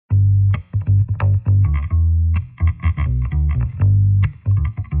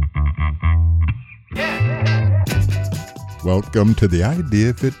Welcome to the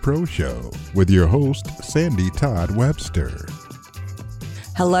Idea Fit Pro Show with your host, Sandy Todd Webster.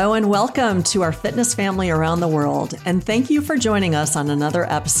 Hello and welcome to our fitness family around the world, and thank you for joining us on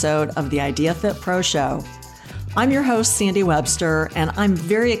another episode of the Idea Fit Pro Show. I'm your host, Sandy Webster, and I'm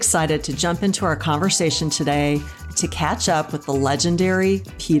very excited to jump into our conversation today to catch up with the legendary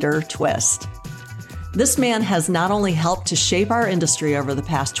Peter Twist. This man has not only helped to shape our industry over the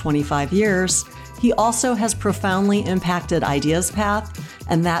past 25 years, he also has profoundly impacted Idea's path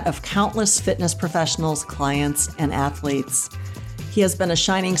and that of countless fitness professionals, clients, and athletes. He has been a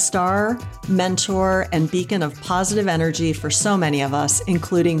shining star, mentor, and beacon of positive energy for so many of us,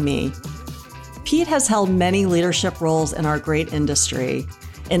 including me. Pete has held many leadership roles in our great industry.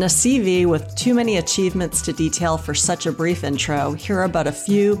 In a CV with too many achievements to detail for such a brief intro, here are but a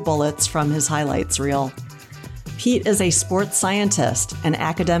few bullets from his highlights reel. Pete is a sports scientist, an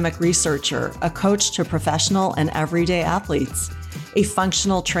academic researcher, a coach to professional and everyday athletes, a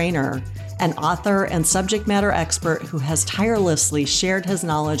functional trainer, an author and subject matter expert who has tirelessly shared his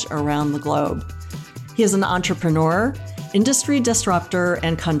knowledge around the globe. He is an entrepreneur, industry disruptor,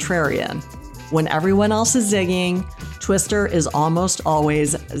 and contrarian. When everyone else is zigging, Twister is almost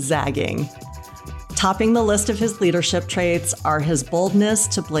always zagging. Topping the list of his leadership traits are his boldness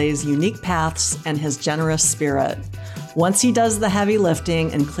to blaze unique paths and his generous spirit. Once he does the heavy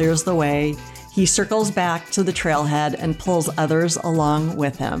lifting and clears the way, he circles back to the trailhead and pulls others along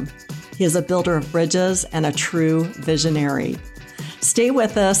with him. He is a builder of bridges and a true visionary. Stay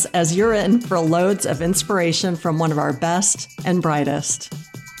with us as you're in for loads of inspiration from one of our best and brightest.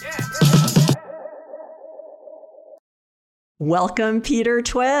 Welcome, Peter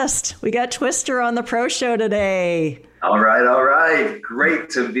Twist. We got Twister on the Pro Show today. All right. Great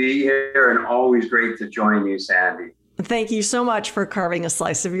to be here and always great to join you, Sandy. Thank you so much for carving a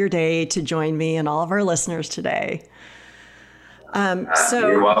slice of your day to join me and all of our listeners today.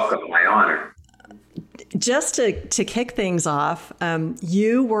 You're welcome. My honor. Just to kick things off,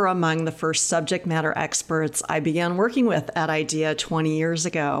 you were among the first subject matter experts I began working with at Idea 20 years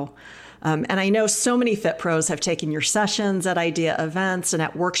ago. And I know so many Fit Pros have taken your sessions at Idea events and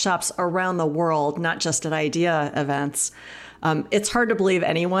at workshops around the world, not just at Idea events. It's hard to believe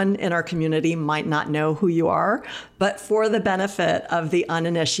anyone in our community might not know who you are, but for the benefit of the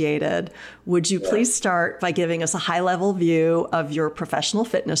uninitiated, would you please start by giving us a high-level view of your professional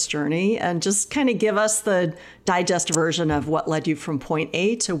fitness journey and just kind of give us the digest version of what led you from point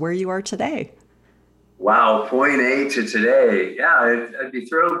A to where you are today? Wow, point A to today. Yeah, I'd be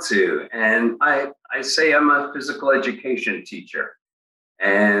thrilled to. And I say I'm a physical education teacher.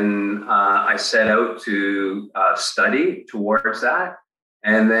 And I set out to study towards that,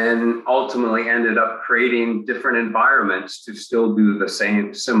 and then ultimately ended up creating different environments to still do the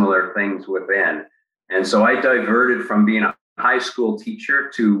similar things within. And so I diverted from being a high school teacher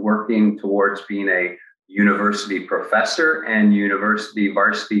to working towards being a university professor and university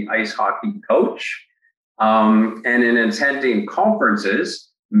varsity ice hockey coach. And in attending conferences,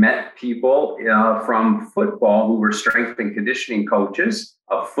 met people from football who were strength and conditioning coaches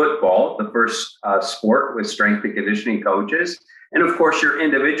of football. The first sport with strength and conditioning coaches. And of course, your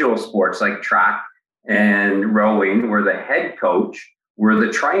individual sports like track and rowing, where the head coach were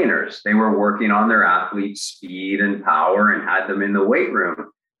the trainers. They were working on their athletes' speed and power and had them in the weight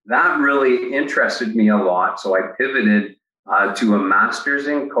room. That really interested me a lot. So I pivoted to a master's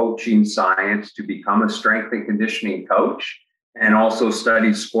in coaching science to become a strength and conditioning coach, and also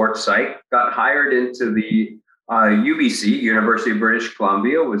studied sports psych. Got hired into the UBC, University of British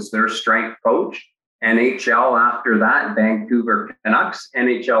Columbia, was their strength coach. NHL after that, Vancouver Canucks,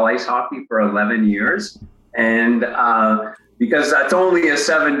 NHL ice hockey for 11 years. And because that's only a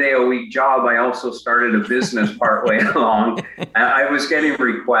 7-day-a-week job, I also started a business partway along. I was getting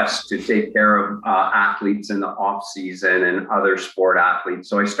requests to take care of athletes in the off season and other sport athletes.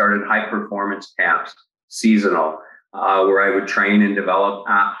 So I started high performance camps, seasonal, where I would train and develop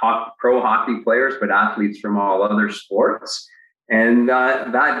pro hockey players, but athletes from all other sports. And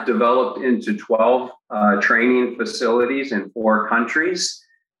that developed into 12 training facilities in 4 countries.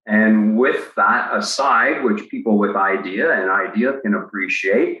 And with that aside, which people with Idea can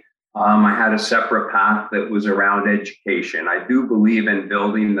appreciate, I had a separate path that was around education. I do believe in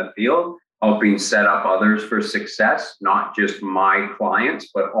building the field, helping set up others for success, not just my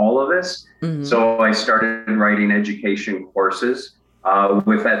clients, but all of us. Mm-hmm. So I started writing education courses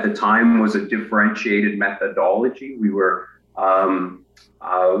with, at the time, was a differentiated methodology. We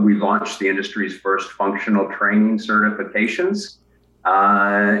launched the industry's first functional training certifications.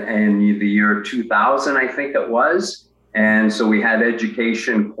 In the year 2000, I think it was. And so we had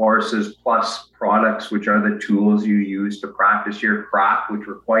education courses plus products, which are the tools you use to practice your craft, which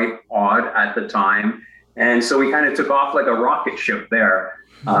were quite odd at the time. And so we kind of took off like a rocket ship there,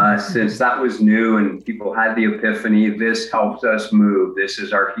 since that was new and people had the epiphany, this helps us move. This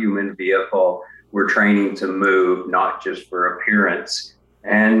is our human vehicle. We're training to move, not just for appearance.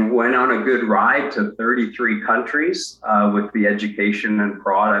 And went on a good ride to 33 countries with the education and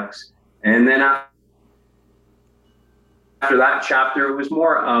products. And then after that chapter, it was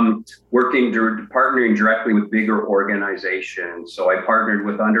more partnering directly with bigger organizations. So I partnered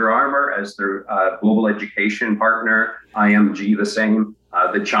with Under Armour as their global education partner, IMG the same,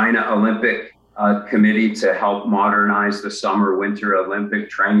 the China Olympic Committee to help modernize the summer winter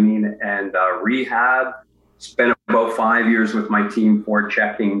Olympic training and rehab. Spent about 5 years with my team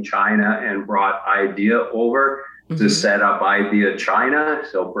checking China and brought IDEA over to set up IDEA China.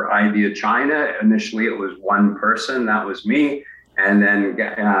 So for IDEA China, initially it was one person, that was me, and then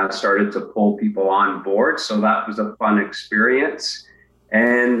started to pull people on board. So that was a fun experience.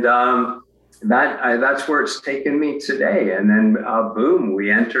 And that's where it's taken me today. And then boom,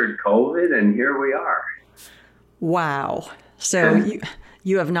 we entered COVID and here we are. Wow. So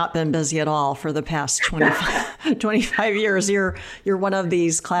you have not been busy at all for the past 25 years. You're one of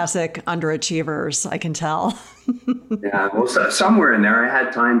these classic underachievers, I can tell. Yeah, well, somewhere in there, I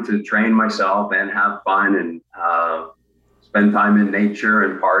had time to train myself and have fun and spend time in nature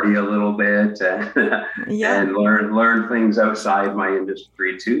and party a little bit and learn things outside my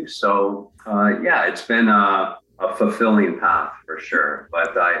industry too. So it's been a fulfilling path for sure.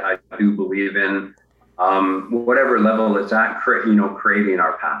 But I do believe in whatever level it's at, creating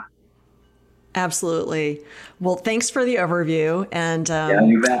our path. Absolutely. Well, thanks for the overview. And yeah,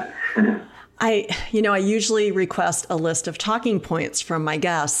 you bet. I usually request a list of talking points from my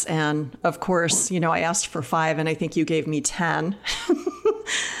guests. And of course, I asked for 5 and I think you gave me 10.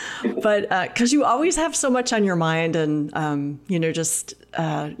 But because you always have so much on your mind and,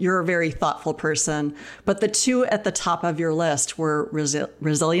 you're a very thoughtful person. But the 2 at the top of your list were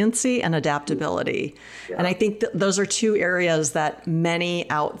resiliency and adaptability. Yeah. And I think those are 2 areas that many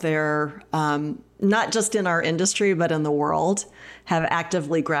out there, not just in our industry, but in the world, have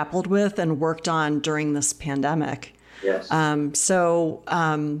actively grappled with and worked on during this pandemic. Yes.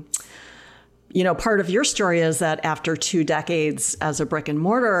 Part of your story is that after 2 decades as a brick and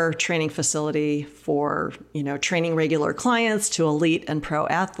mortar training facility for, training regular clients to elite and pro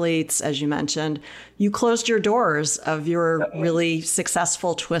athletes, as you mentioned, you closed your doors of your really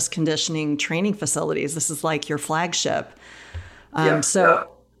successful twist conditioning training facilities. This is like your flagship.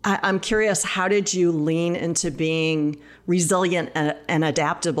 I'm curious, how did you lean into being resilient and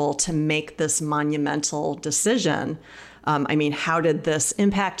adaptable to make this monumental decision? How did this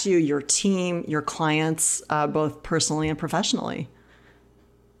impact you, your team, your clients, both personally and professionally?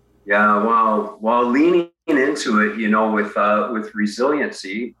 Yeah, while leaning into it, with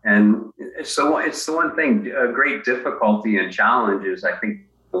resiliency, and so it's the one thing, great difficulty and challenges, I think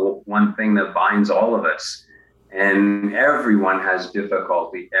the one thing that binds all of us. And everyone has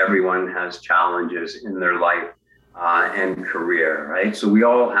difficulty. Everyone has challenges in their life and career, right? So we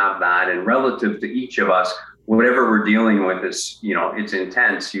all have that. And relative to each of us, whatever we're dealing with is, it's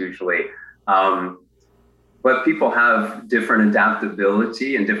intense usually. But people have different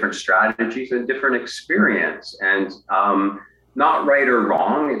adaptability and different strategies and different experience. And not right or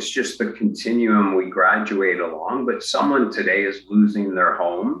wrong. It's just the continuum we graduate along. But someone today is losing their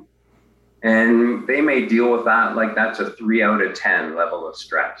home. And they may deal with that like that's a 3 out of 10 level of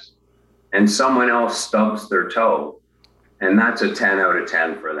stress. And someone else stubs their toe, and that's a 10 out of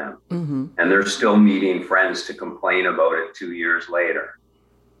 10 for them. Mm-hmm. And they're still meeting friends to complain about it 2 years later,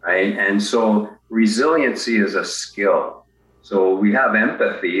 right? And so resiliency is a skill. So we have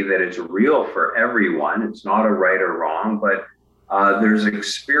empathy that is real for everyone. It's not a right or wrong, but there's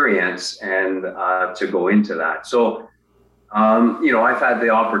experience and to go into that. So I've had the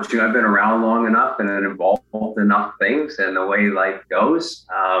opportunity, I've been around long enough and involved enough things and the way life goes.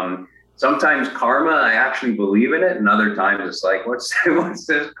 Sometimes karma, I actually believe in it. And other times it's like, what's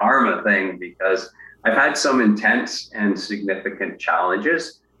this karma thing? Because I've had some intense and significant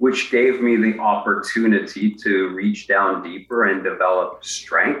challenges, which gave me the opportunity to reach down deeper and develop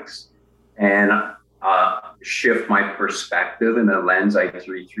strengths and shift my perspective and the lens I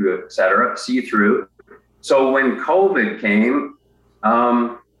see through. So when COVID came,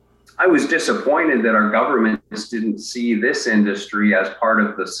 I was disappointed that our governments didn't see this industry as part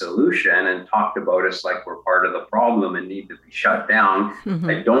of the solution and talked about us like we're part of the problem and need to be shut down. Mm-hmm.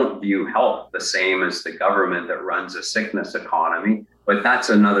 I don't view health the same as the government that runs a sickness economy, but that's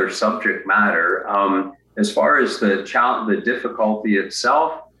another subject matter. as far as the challenge, the difficulty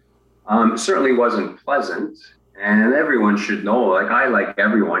itself, it certainly wasn't pleasant. And everyone should know, like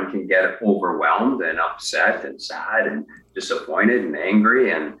everyone, can get overwhelmed and upset and sad and disappointed and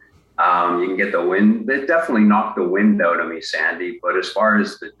angry. And you can get the wind. It definitely knocked the wind out of me, Sandy. But as far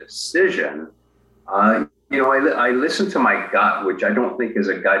as the decision, I listen to my gut, which I don't think is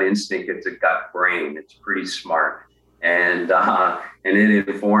a gut instinct. It's a gut brain. It's pretty smart. And it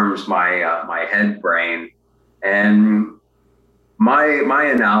informs my head brain. And my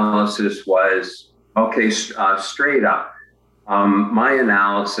analysis was, okay, straight up. My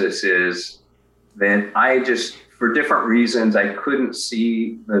analysis is that for different reasons, I couldn't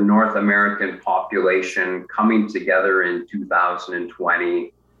see the North American population coming together in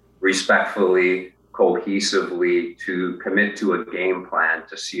 2020 respectfully, cohesively, to commit to a game plan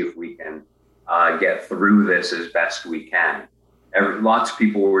to see if we can get through this as best we can. Lots of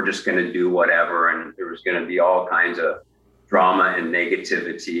people were just going to do whatever, and there was going to be all kinds of drama and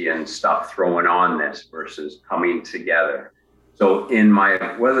negativity and stuff thrown on this versus coming together. So in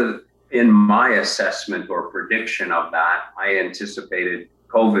my assessment or prediction of that, I anticipated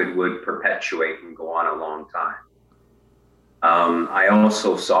COVID would perpetuate and go on a long time. I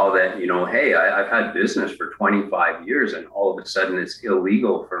also saw that, hey, I've had business for 25 years and all of a sudden it's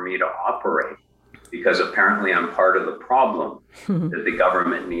illegal for me to operate because apparently I'm part of the problem that the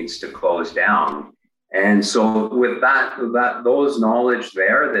government needs to close down. And so with those knowledge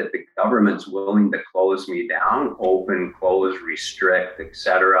there that the government's willing to close me down, open, close, restrict,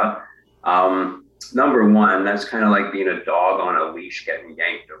 etc. Number one, that's kind of like being a dog on a leash getting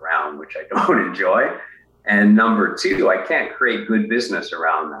yanked around, which I don't enjoy. And number two, I can't create good business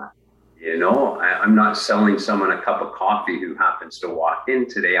around that. I'm not selling someone a cup of coffee who happens to walk in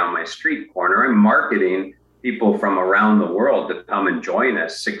today on my street corner. I'm marketing people from around the world to come and join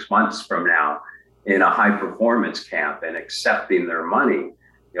us 6 months from now in a high performance camp and accepting their money.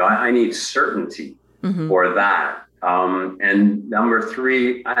 I need certainty for that. And number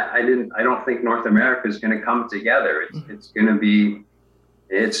three, I don't think North America is going to come together.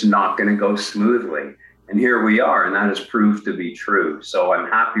 It's not going to go smoothly. And here we are, and that has proved to be true. So I'm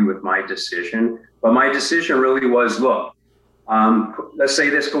happy with my decision. But my decision really was, look, let's say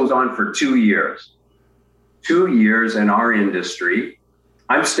this goes on for 2 years. 2 years in our industry.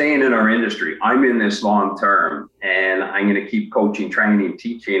 I'm staying in our industry. I'm in this long term, and I'm going to keep coaching, training,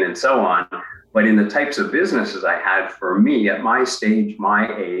 teaching, and so on. But in the types of businesses I had, for me at my stage,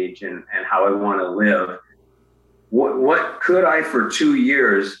 my age, and how I want to live, what could I for 2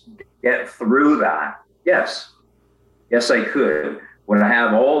 years get through that? Yes, I could. Would I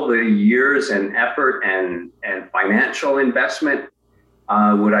have all the years and effort and financial investment?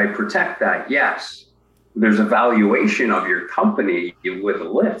 Would I protect that? Yes. There's a valuation of your company with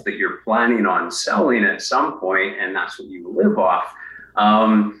Lyft that you're planning on selling at some point, and that's what you live off.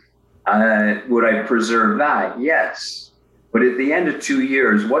 Would I preserve that? Yes. But at the end of 2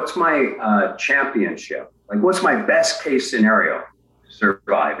 years, what's my championship? What's my best case scenario?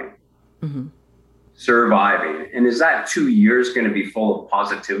 Surviving. Surviving. And is that 2 years going to be full of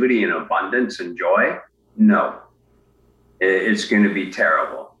positivity and abundance and joy? No. It's going to be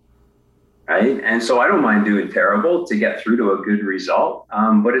terrible. Right? And so I don't mind doing terrible to get through to a good result,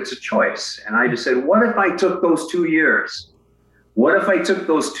 but it's a choice. And I just said, what if I took those 2 years? What if I took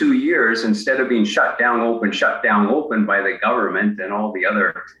those 2 years, instead of being shut down, open by the government and all the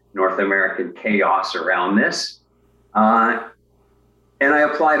other North American chaos around this, and I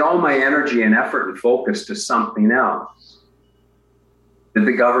applied all my energy and effort and focus to something else that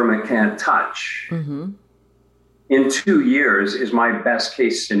the government can't touch. In 2 years, is my best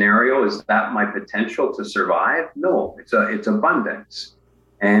case scenario? Is that my potential to survive? No, it's abundance,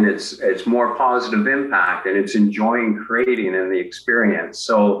 and it's more positive impact, and it's enjoying creating and the experience.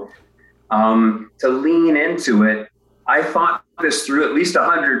 So to lean into it, I thought this through at least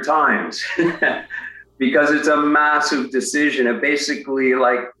 100 times because it's a massive decision. It basically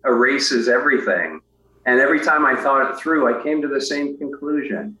erases everything. And every time I thought it through, I came to the same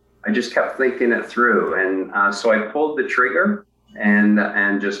conclusion. I just kept thinking it through. And so I pulled the trigger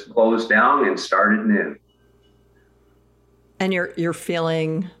and just closed down and started new. And you're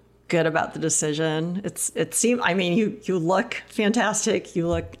feeling good about the decision. It seems, you look fantastic. You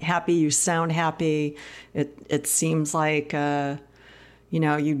look happy. You sound happy. It seems like,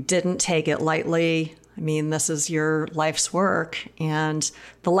 you didn't take it lightly. This is your life's work and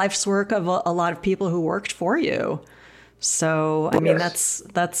the life's work of a lot of people who worked for you. So, yes.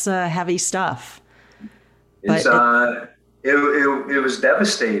 that's heavy stuff. It was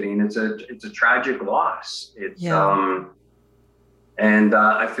devastating. It's a tragic loss. And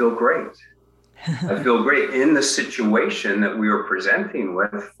I feel great. I feel great in the situation that we were presenting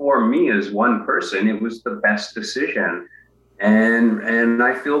with. For me as one person, it was the best decision. And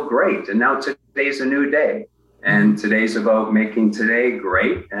I feel great. And now today's a new day. And today's about making today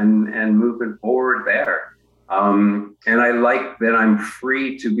great and moving forward there. And I like that I'm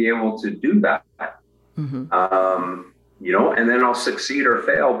free to be able to do that. And then I'll succeed or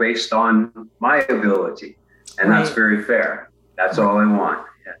fail based on my ability. And that's very fair. That's all I want.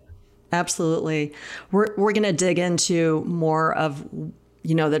 Yeah. Absolutely. We're going to dig into more of,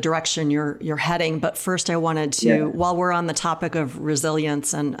 the direction you're heading. But first I wanted to, while we're on the topic of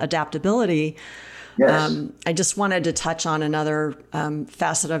resilience and adaptability, I just wanted to touch on another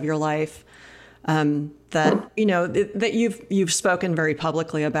facet of your life that you've spoken very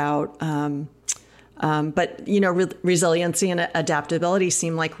publicly about. But resiliency and adaptability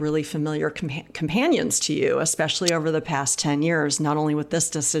seem like really familiar companions to you, especially over the past 10 years, not only with this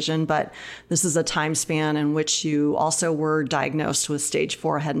decision, but this is a time span in which you also were diagnosed with stage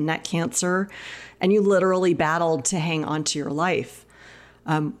 4 head and neck cancer, and you literally battled to hang on to your life.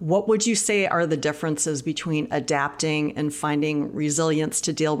 What would you say are the differences between adapting and finding resilience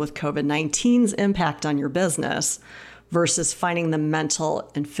to deal with COVID-19's impact on your business versus finding the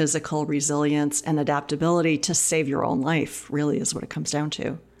mental and physical resilience and adaptability to save your own life, really is what it comes down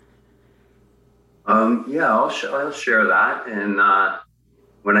to? I'll share that. And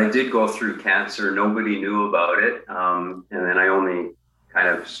when I did go through cancer, nobody knew about it. And then I only kind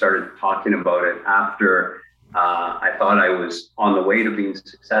of started talking about it after I thought I was on the way to being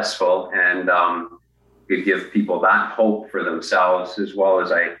successful and could give people that hope for themselves, as well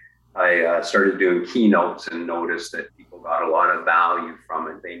as I started doing keynotes and noticed that people got a lot of value from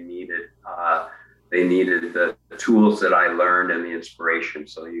it. They needed the tools that I learned and the inspiration.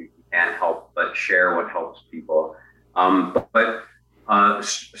 So you can't help but share what helps people. But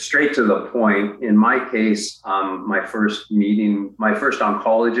straight to the point, in my case, my first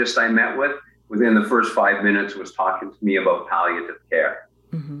oncologist I met with, within the first 5 minutes was talking to me about palliative care.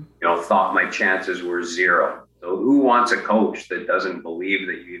 Thought my chances were zero. So who wants a coach that doesn't believe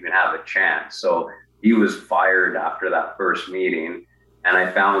that you even have a chance? So he was fired after that first meeting. And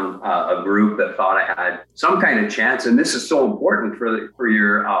I found a group that thought I had some kind of chance. And this is so important for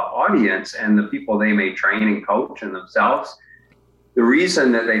your audience and the people they may train and coach and themselves. The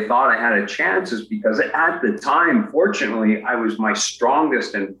reason that they thought I had a chance is because at the time, fortunately, I was my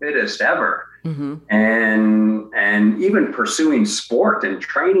strongest and fittest ever. And even pursuing sport and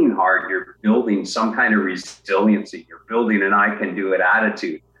training hard, you're building some kind of resiliency. You're building an I can do it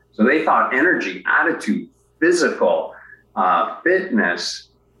attitude. So they thought energy, attitude, physical fitness,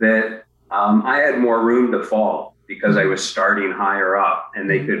 that I had more room to fall because I was starting higher up, and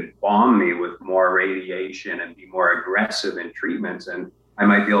they could bomb me with more radiation and be more aggressive in treatments. And I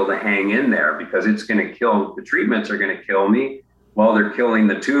might be able to hang in there because the treatments are going to kill me while they're killing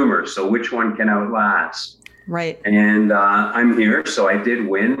the tumors. So which one can outlast? Right. And I'm here. So I did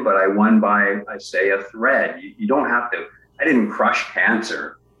win, but I won by, I say, a thread. You don't have to, I didn't crush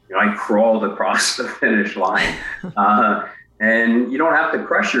cancer. I crawled across the finish line. And you don't have to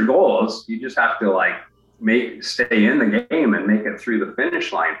crush your goals. You just have to stay in the game and make it through the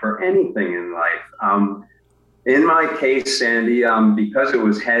finish line for anything in life. In my case, Sandy, because it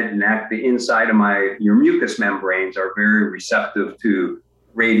was head and neck, the inside of your mucous membranes are very receptive to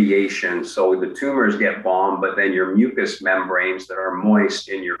radiation. So the tumors get bombed, but then your mucous membranes that are moist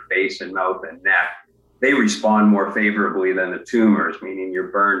in your face and mouth and neck, they respond more favorably than the tumors, meaning you're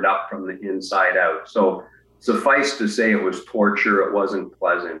burned up from the inside out. So suffice to say, it was torture. It wasn't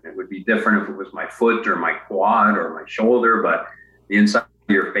pleasant. It would be different if it was my foot or my quad or my shoulder, but the inside of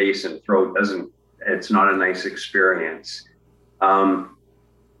your face and throat it's not a nice experience. I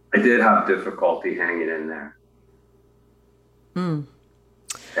did have difficulty hanging in there.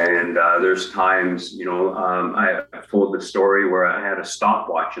 And there's times, I've told the story where I had a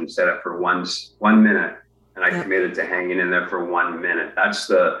stopwatch and set it for 1 minute, and I committed to hanging in there for 1 minute. That's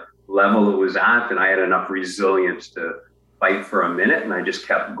the level it was at, and I had enough resilience to fight for a minute, and I just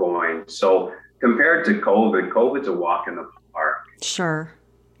kept going. So compared to COVID's a walk in the park. Sure.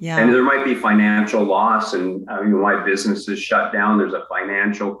 Yeah. And there might be financial loss, and my business is shut down. There's a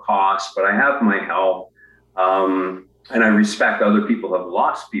financial cost, but I have my health. And I respect other people have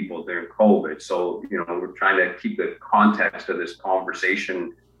lost people during COVID. So, we're trying to keep the context of this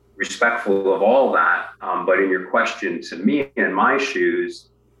conversation respectful of all that. But in your question to me, in my shoes,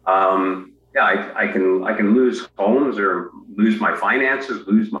 I can lose homes or lose my finances,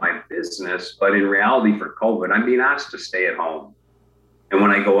 lose my business. But in reality, for COVID, I'm being asked to stay at home. And when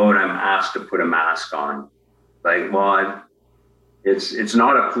I go out, I'm asked to put a mask on. It's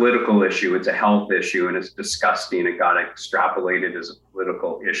not a political issue. It's a health issue, and it's disgusting. It got extrapolated as a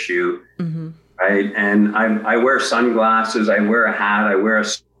political issue, right? And I wear sunglasses. I wear a hat. I wear a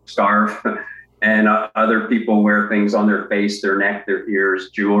scarf. And other people wear things on their face, their neck, their ears,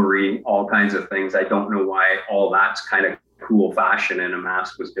 jewelry, all kinds of things. I don't know why all that's kind of cool fashion and a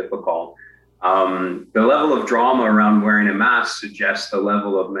mask was difficult. The level of drama around wearing a mask suggests the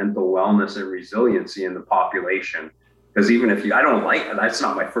level of mental wellness and resiliency in the population. Because even if I don't like it, that's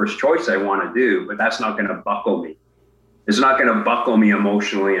not my first choice I want to do, but that's not going to buckle me. It's not going to buckle me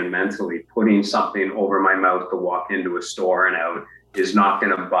emotionally and mentally. Putting something over my mouth to walk into a store and out is not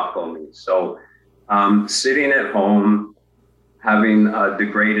going to buckle me. So sitting at home, having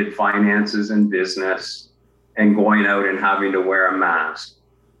degraded finances and business, and going out and having to wear a mask,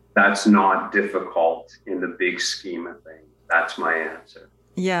 that's not difficult in the big scheme of things. That's my answer.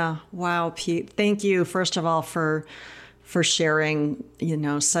 Yeah. Wow, Pete. Thank you, first of all, for sharing,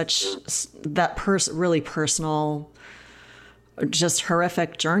 such that really personal, just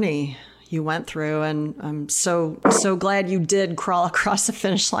horrific journey you went through. And I'm so glad you did crawl across the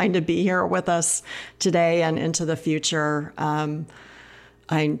finish line to be here with us today and into the future.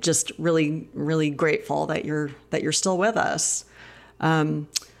 I'm just really, really grateful that you're still with us.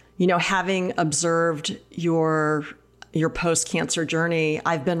 Having observed your post-cancer journey,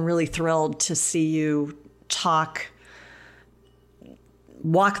 I've been really thrilled to see you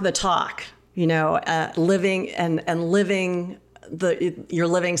walk the talk, living and living your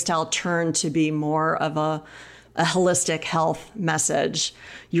living style turned to be more of a holistic health message.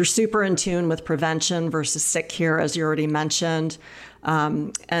 You're super in tune with prevention versus sick cure, as you already mentioned,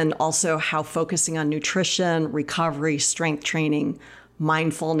 and also how focusing on nutrition, recovery, strength training,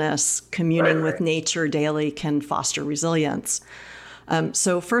 mindfulness, communing with nature daily can foster resilience.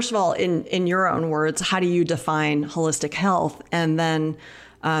 So first of all, in your own words, how do you define holistic health? And then,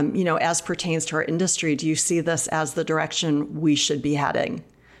 as pertains to our industry, do you see this as the direction we should be heading?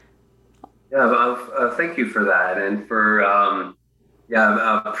 Yeah, well, thank you for that. And for,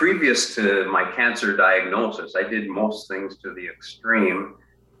 previous to my cancer diagnosis, I did most things to the extreme.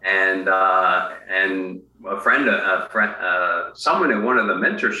 And someone in one of the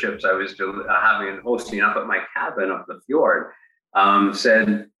mentorships I was hosting up at my cabin up the fjord,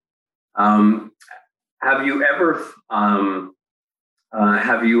 said, have you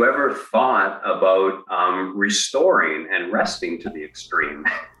ever thought about restoring and resting to the extreme?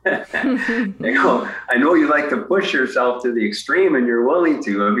 I know you like to push yourself to the extreme and you're willing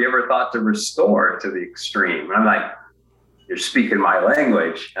to. Have you ever thought to restore to the extreme? And I'm like, you're speaking my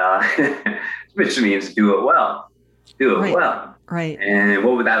language, which means do it well. Do it well. Right. And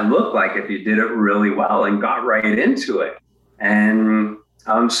what would that look like if you did it really well and got right into it? And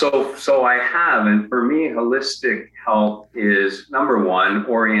so I have, and for me, holistic health is, number one,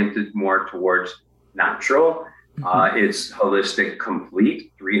 oriented more towards natural. It's holistic,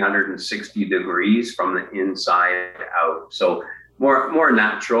 complete, 360 degrees from the inside out. So more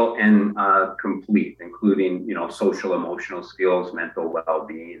natural and complete, including, social, emotional skills, mental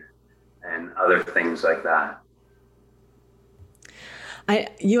well-being, and other things like that.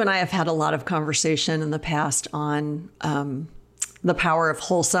 You and I have had a lot of conversation in the past on the power of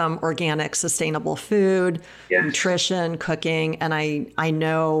wholesome, organic, sustainable food, nutrition, cooking. And I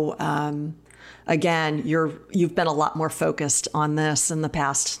know, again, you've been a lot more focused on this in the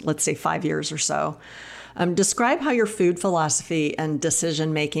past, let's say 5 years or so. Describe how your food philosophy and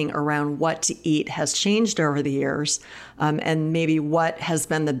decision-making around what to eat has changed over the years, and maybe what has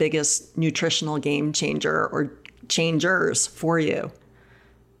been the biggest nutritional game changer or changers for you.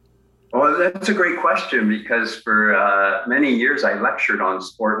 Well, that's a great question, because for many years I lectured on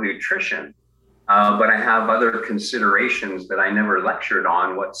sport nutrition, but I have other considerations that I never lectured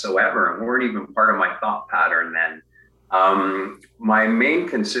on whatsoever and weren't even part of my thought pattern then. My main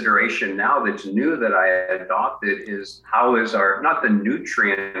consideration now that's new that I adopted is how is the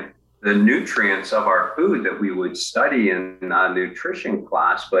nutrients of our food that we would study in nutrition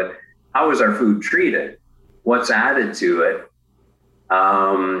class, but how is our food treated? What's added to it?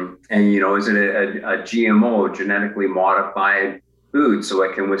 And, is it a GMO, genetically modified food, so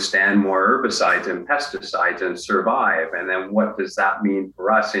it can withstand more herbicides and pesticides and survive? And then what does that mean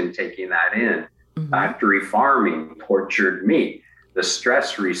for us in taking that in? Factory farming, tortured meat, the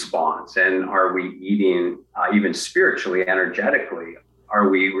stress response, and are we eating even spiritually, energetically? Are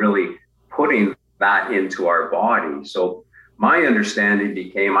we really putting that into our body? So my understanding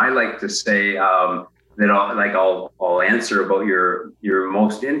became, I like to say that I'll answer about your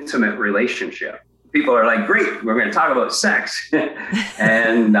most intimate relationship. People are like, great, we're going to talk about sex,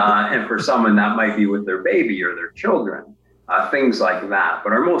 and for someone that might be with their baby or their children. things like that.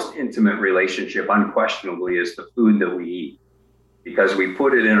 But our most intimate relationship, unquestionably, is the food that we eat, because we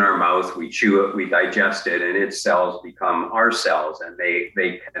put it in our mouth, we chew it, we digest it, and its cells become our cells, and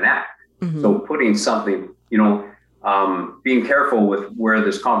they connect. Mm-hmm. So putting something, being careful with where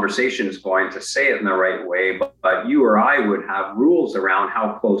this conversation is going, to say it in the right way, but you or I would have rules around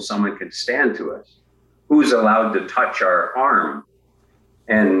how close someone can stand to us, who's allowed to touch our arm,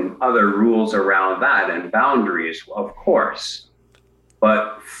 and other rules around that, and boundaries, of course.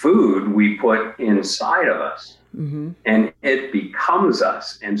 But food we put inside of us, mm-hmm. and it becomes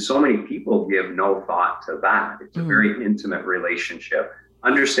us. And so many people give no thought to that. It's a very intimate relationship.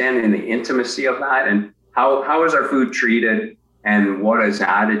 Understanding the intimacy of that, and how is our food treated, and what is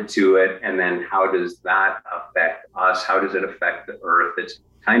added to it, and then how does that affect us? How does it affect the earth? It's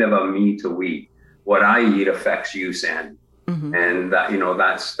kind of a me to we. What I eat affects you, Sandy. Mm-hmm. And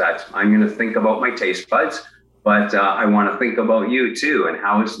that's I'm going to think about my taste buds, but I want to think about you too, and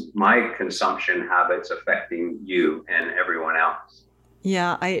how is my consumption habits affecting you and everyone else.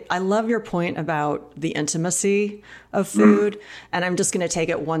 Yeah, I love your point about the intimacy of food. And I'm just going to take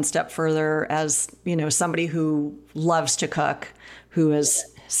it one step further as, somebody who loves to cook, who has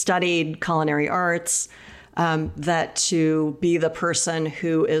studied culinary arts, that to be the person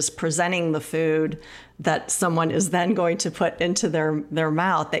who is presenting the food that someone is then going to put into their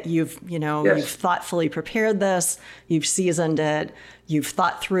mouth, that you've thoughtfully prepared this, you've seasoned it, you've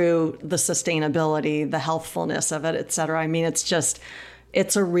thought through the sustainability, the healthfulness of it, et cetera. I mean,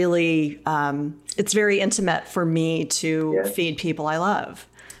 it's a really, it's very intimate for me to feed people I love.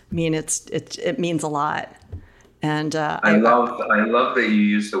 I mean, it means a lot. And I love that you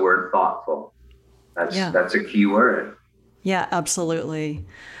use the word thoughtful. That's a key word. Yeah, absolutely.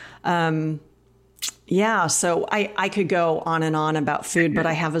 So I could go on and on about food, but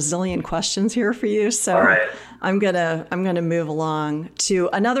I have a zillion questions here for you. So all right. I'm gonna move along to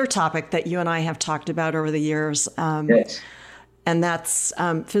another topic that you and I have talked about over the years. Yes. And that's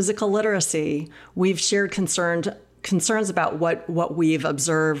physical literacy. We've shared concerns about what we've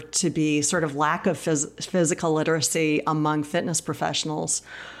observed to be sort of lack of physical literacy among fitness professionals.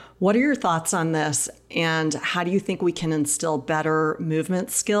 What are your thoughts on this? And how do you think we can instill better movement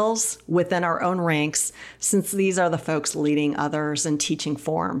skills within our own ranks, since these are the folks leading others and teaching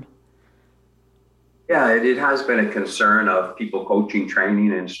form? Yeah, it has been a concern of people coaching,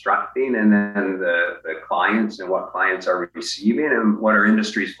 training, instructing, and then the clients and what clients are receiving and what our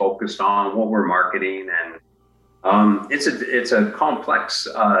industry is focused on, what we're marketing. And it's a complex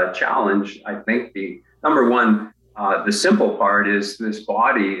challenge. I think the number one, the simple part is this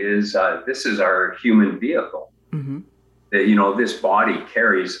body is, this is our human vehicle. Mm-hmm. That, this body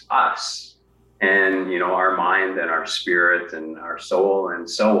carries us and, our mind and our spirit and our soul and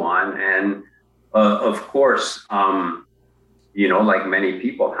so on. And of course, like many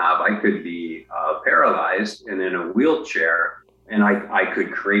people have, I could be paralyzed and in a wheelchair, and I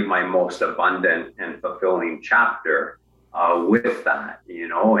could create my most abundant and fulfilling chapter with that,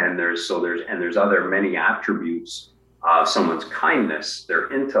 and there's other many attributes, someone's kindness,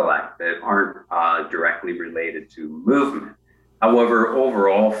 their intellect, that aren't directly related to movement. However,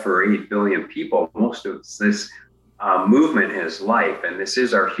 overall, for 8 billion people, most of this movement is life, and this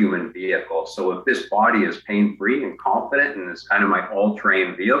is our human vehicle. So if this body is pain-free and confident and is kind of my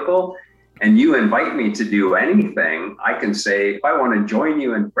all-terrain vehicle, and you invite me to do anything, I can say, if I want to join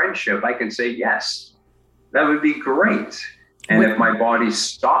you in friendship, I can say, yes, that would be great. And if my body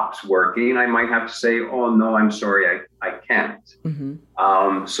stops working, I might have to say, oh, no, I'm sorry, I can't.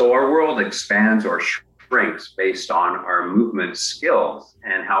 Mm-hmm. So our world expands or shrinks based on our movement skills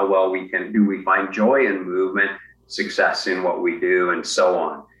and how well we find joy in movement, success in what we do, and so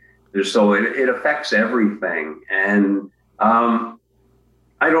on. So it affects everything. And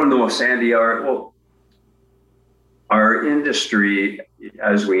I don't know, Sandy, our industry,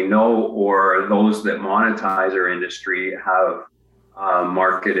 as we know, or those that monetize our industry, have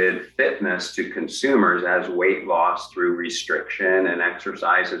marketed fitness to consumers as weight loss through restriction and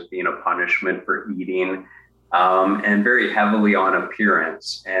exercise as being a punishment for eating, and very heavily on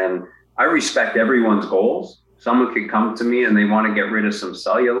appearance. And I respect everyone's goals. Someone could come to me and they want to get rid of some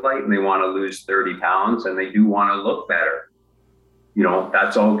cellulite and they want to lose 30 pounds and they do want to look better.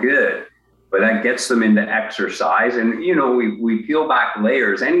 That's all good. But that gets them into exercise. And, we peel back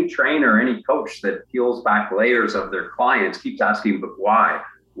layers. Any trainer, any coach that peels back layers of their clients keeps asking, but why,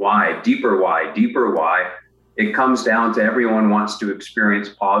 deeper why. It comes down to everyone wants to experience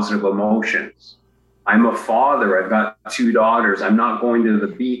positive emotions. I'm a father. I've got 2 daughters. I'm not going to the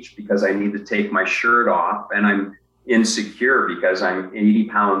beach because I need to take my shirt off. And I'm insecure because I'm 80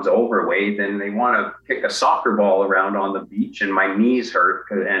 pounds overweight, and they want to kick a soccer ball around on the beach, and my knees hurt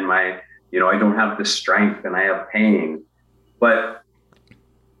and I don't have the strength and I have pain. But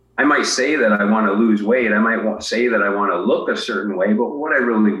I might say that I want to lose weight. I might say that I want to look a certain way, but what I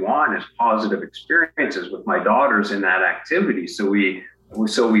really want is positive experiences with my daughters in that activity. So we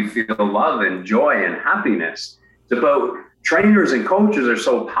feel love and joy and happiness. It's about trainers and coaches are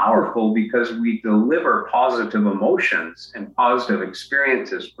so powerful because we deliver positive emotions and positive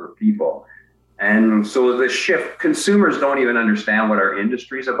experiences for people. And so the shift, consumers don't even understand what our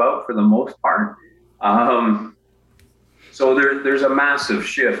industry is about for the most part. So there's a massive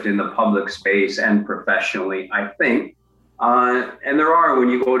shift in the public space and professionally, I think. And there are, when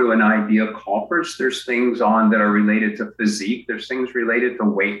you go to an IDEA conference, there's things on that are related to physique. There's things related to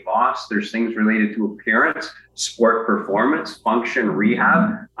weight loss. There's things related to appearance, sport performance, function,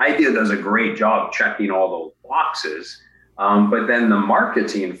 rehab. IDEA does a great job checking all those boxes. But then the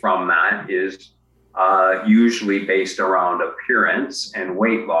marketing from that is usually based around appearance and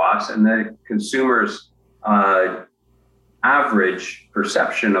weight loss, and the consumers' average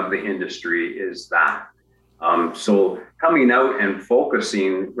perception of the industry is that. So coming out and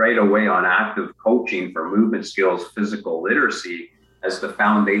focusing right away on active coaching for movement skills, physical literacy as the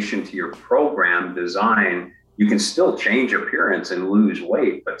foundation to your program design, you can still change appearance and lose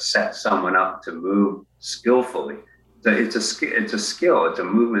weight, but set someone up to move skillfully. It's a skill. It's a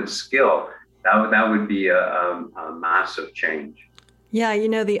movement skill. That would be a massive change. Yeah,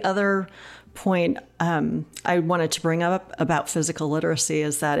 the other point I wanted to bring up about physical literacy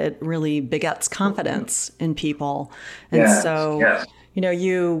is that it really begets confidence in people. And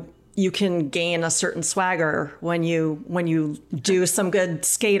you can gain a certain swagger when you do some good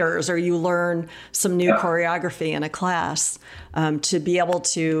skaters or you learn some new choreography in a class, to be able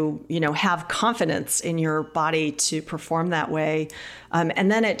to, have confidence in your body to perform that way. And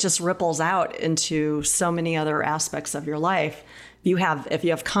then it just ripples out into so many other aspects of your life. If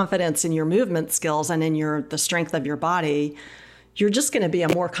you have confidence in your movement skills and in the strength of your body, you're just going to be a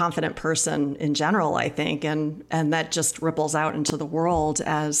more confident person in general, I think. And that just ripples out into the world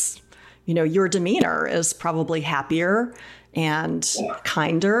as, your demeanor is probably happier and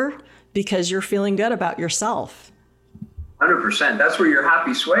kinder because you're feeling good about yourself. 100%. That's where your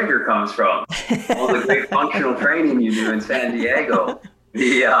happy swagger comes from. All the great functional training you do in San Diego,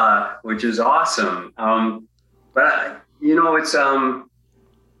 which is awesome. It's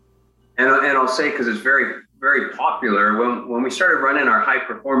and I'll say, because it's very, very popular. When we started running our high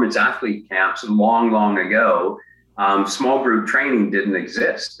performance athlete camps long ago, small group training didn't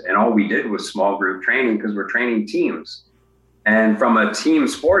exist, and all we did was small group training because we're training teams. And from a team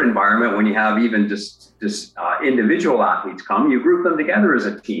sport environment, when you have even just individual athletes come, you group them together as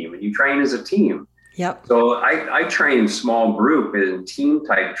a team and you train as a team. Yep. So I trained small group in team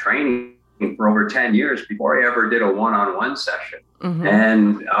type training for over 10 years before I ever did a one-on-one session. Mm-hmm.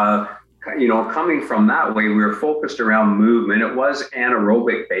 And, coming from that way, we were focused around movement. It was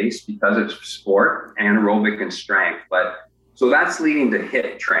anaerobic based because it's sport, anaerobic and strength. So that's leading to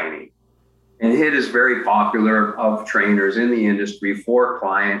HIIT training. And HIIT is very popular of trainers in the industry for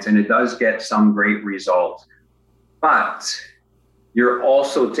clients, and it does get some great results. But you're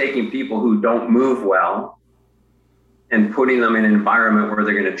also taking people who don't move well and putting them in an environment where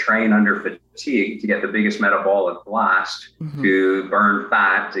they're going to train under fatigue to get the biggest metabolic blast, mm-hmm. to burn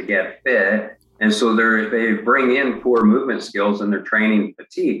fat, to get fit. And so they bring in poor movement skills and they're training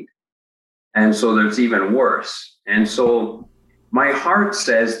fatigue. And so it's even worse. And so my heart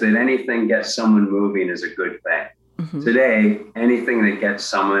says that anything gets someone moving is a good thing. Mm-hmm. Today, anything that gets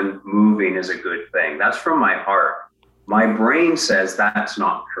someone moving is a good thing. That's from my heart. My brain says that's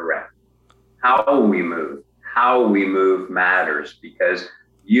not correct. How we move matters, because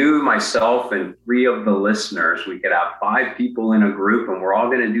you, myself, and 3 of the listeners, we could have 5 people in a group and we're all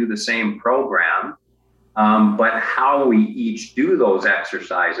going to do the same program. But how we each do those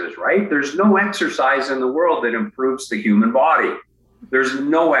exercises, right? There's no exercise in the world that improves the human body. There's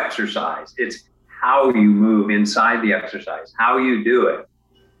no exercise. It's how you move inside the exercise, how you do it.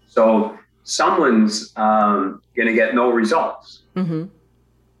 So someone's going to get no results. Mm-hmm.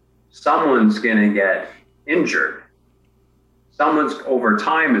 Someone's going to get injured. Someone's over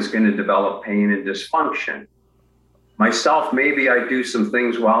time is going to develop pain and dysfunction. Myself, maybe I do some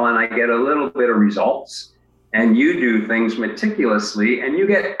things well and I get a little bit of results, and you do things meticulously and you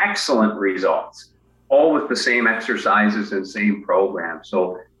get excellent results, all with the same exercises and same program.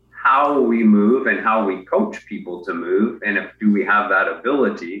 So how we move and how we coach people to move, and do we have that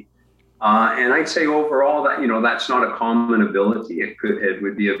ability? And I'd say overall that, that's not a common ability. It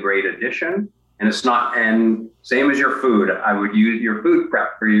would be a great addition. And it's not, and same as your food, I would use your food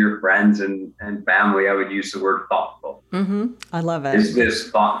prep for your friends and family. I would use the word thoughtful. I love it. Is this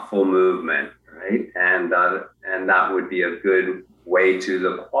thoughtful movement, right? And that would be a good way to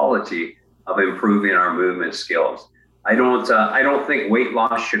the quality of improving our movement skills. I don't think weight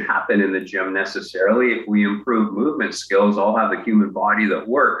loss should happen in the gym necessarily. If we improve movement skills, I'll have a human body that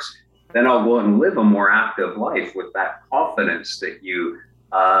works. Then I'll go and live a more active life with that confidence that you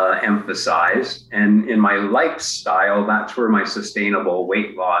emphasized. And in my lifestyle, that's where my sustainable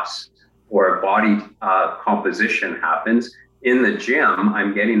weight loss or body composition happens. In the gym,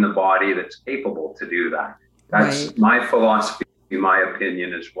 I'm getting the body that's capable to do that. That's right. My philosophy, my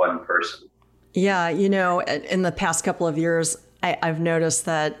opinion, as one person. Yeah, in the past couple of years, I've noticed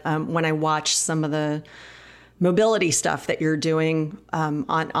that when I watch some of the mobility stuff that you're doing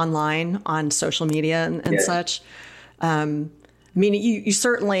online, on social media and such, you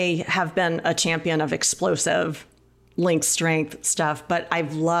certainly have been a champion of explosive length strength stuff, but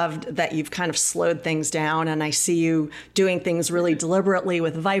I've loved that you've kind of slowed things down, and I see you doing things really deliberately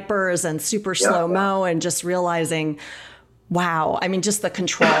with Vipers and super slow-mo and just realizing, wow, just the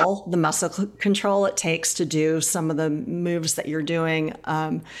control, the muscle control it takes to do some of the moves that you're doing.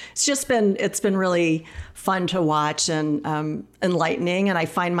 It's been really fun to watch and enlightening. And I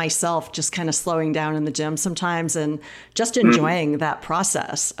find myself just kind of slowing down in the gym sometimes and just enjoying that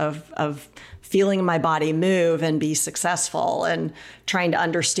process of feeling my body move and be successful and trying to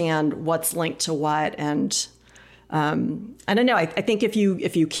understand what's linked to what. And I don't know, I think if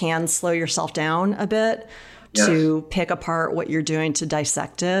you can slow yourself down a bit, to pick apart what you're doing, to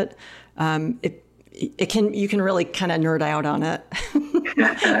dissect it, you can really kind of nerd out on it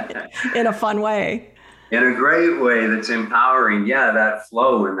in a fun way. In a great way that's empowering. Yeah, that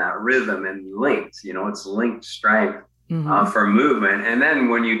flow and that rhythm and linked, it's linked strength for movement. And then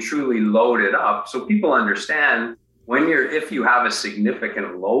when you truly load it up, so people understand if you have a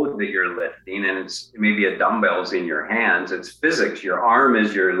significant load that you're lifting and it's maybe a dumbbells in your hands, it's physics. Your arm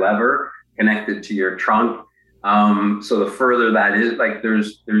is your lever connected to your trunk. So the further that is, like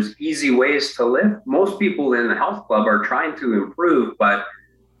there's easy ways to lift. Most people in the health club are trying to improve, but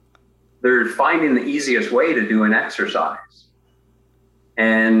they're finding the easiest way to do an exercise.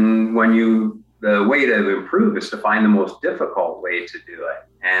 And the way to improve is to find the most difficult way to do it.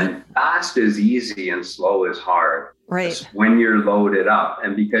 And fast is easy and slow is hard. Right. When you're loaded up.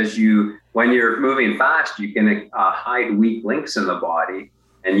 And because when you're moving fast, you can hide weak links in the body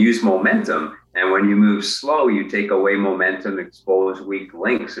and use momentum. And when you move slow, you take away momentum, expose weak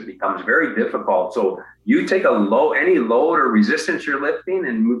links. It becomes very difficult. So you take any load or resistance you're lifting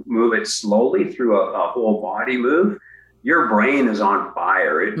and move it slowly through a whole body move. Your brain is on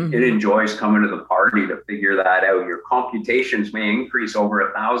fire. It enjoys coming to the party to figure that out. Your computations may increase over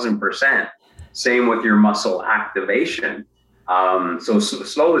 1,000%. Same with your muscle activation. So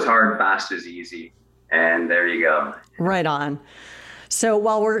slow is hard, fast is easy. And there you go. Right on. So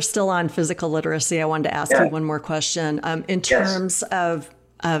while we're still on physical literacy, I wanted to ask you one more question. In terms of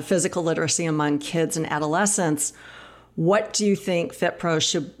physical literacy among kids and adolescents, what do you think FitPro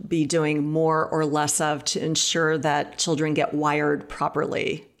should be doing more or less of to ensure that children get wired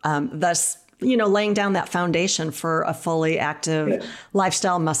properly? Thus, laying down that foundation for a fully active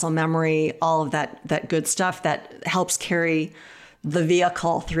lifestyle, muscle memory, all of that good stuff that helps carry the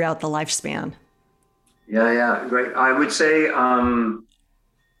vehicle throughout the lifespan. Yeah, great. I would say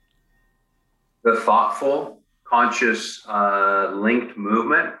the thoughtful, conscious, linked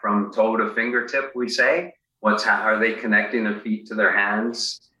movement from toe to fingertip, we say. Are they connecting their feet to their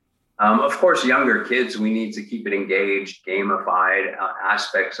hands? Of course, younger kids, we need to keep it engaged, gamified,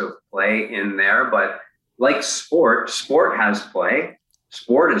 aspects of play in there. But like sport has play.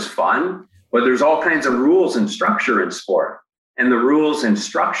 Sport is fun, but there's all kinds of rules and structure in sport. And the rules and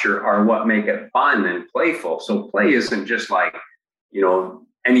structure are what make it fun and playful. So play isn't just like,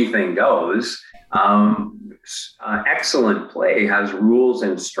 anything goes. Excellent play has rules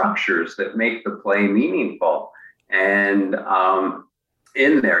and structures that make the play meaningful and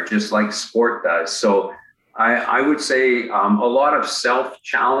in there, just like sport does. So I would say a lot of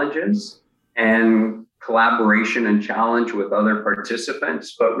self-challenges and collaboration and challenge with other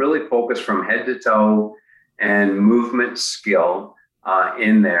participants, but really focus from head to toe and movement skill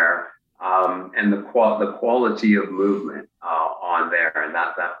in there, and the quality of movement on there, and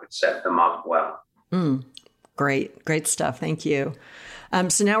that would set them up well. Great stuff. Thank you.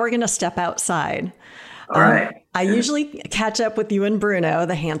 So now we're going to step outside. All right. I usually catch up with you and Bruno,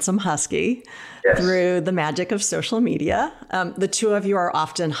 the handsome husky, through the magic of social media. The two of you are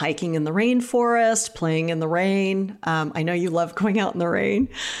often hiking in the rainforest, playing in the rain. I know you love going out in the rain.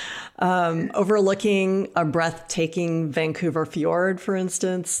 overlooking a breathtaking Vancouver fjord, for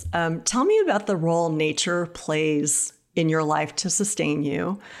instance. Tell me about the role nature plays in your life to sustain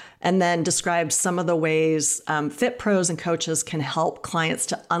you, and then describe some of the ways fit pros and coaches can help clients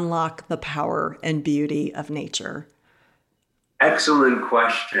to unlock the power and beauty of nature. Excellent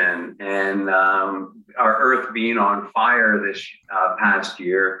question. And our earth being on fire this past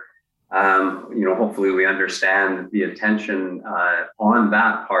year, hopefully we understand the attention on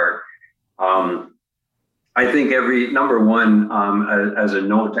that part. I think number one, as a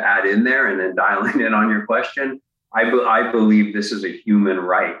note to add in there and then dialing in on your question, I believe this is a human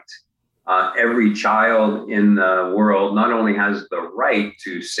right. Every child in the world not only has the right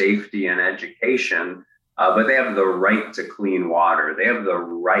to safety and education, but they have the right to clean water. They have the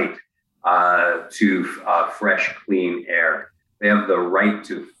right to fresh, clean air. They have the right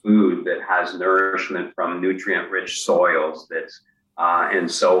to food that has nourishment from nutrient-rich soils,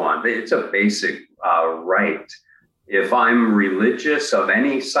 and so on. It's a basic right. If I'm religious of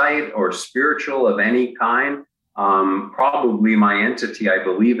any site or spiritual of any kind, probably my entity I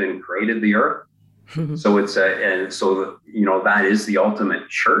believe in created the earth. So that is the ultimate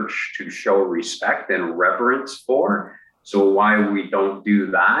church to show respect and reverence for. So why we don't do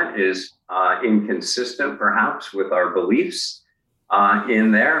that is inconsistent perhaps with our beliefs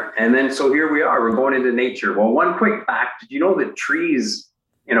in there. And then so here we are, we're going into nature. Well, one quick fact, did you know that trees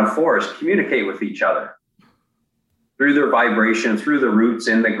in a forest communicate with each other through their vibration, through the roots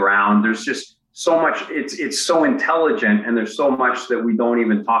in the ground? There's just so much, it's so intelligent, and there's so much that we don't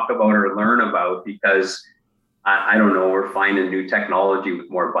even talk about or learn about because, I don't know, we're finding new technology with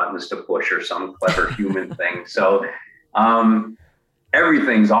more buttons to push or some clever human thing. So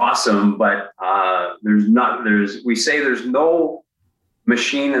everything's awesome, but we say there's no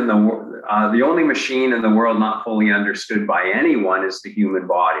machine in the world. The only machine in the world not fully understood by anyone is the human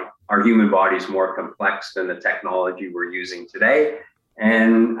body. Our human body is more complex than the technology we're using today.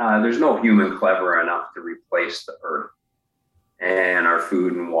 And there's no human clever enough to replace the earth and our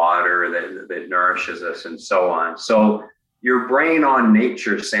food and water that nourishes us and so on. So your brain on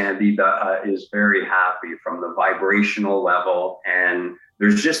nature, Sandy, is very happy from the vibrational level. And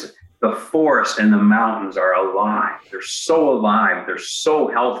there's just the forest and the mountains are alive. They're so alive. They're so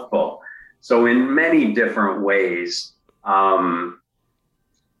healthful. So in many different ways, from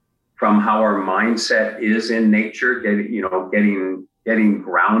how our mindset is in nature, getting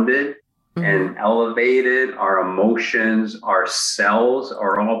grounded and elevated, our emotions, our cells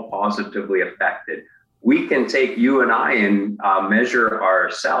are all positively affected. We can take you and I and measure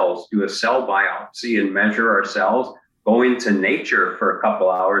ourselves, do a cell biopsy and measure ourselves, go into nature for a couple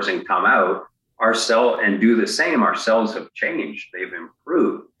hours and come out and do the same. Our cells have changed. They've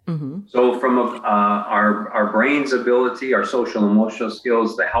improved. So from our brain's ability, our social emotional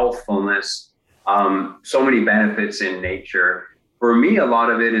skills, the healthfulness, so many benefits in nature. For me, a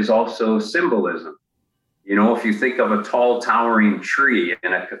lot of it is also symbolism. If you think of a tall, towering tree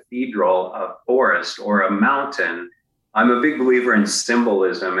in a cathedral, a forest, or a mountain, I'm a big believer in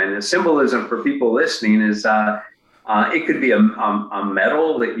symbolism. And the symbolism for people listening is it could be a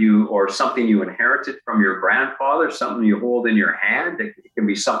medal or something you inherited from your grandfather, something you hold in your hand. It can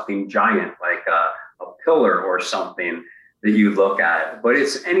be something giant like a pillar or something that you look at. But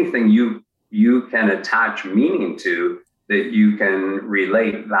it's anything you can attach meaning to, that you can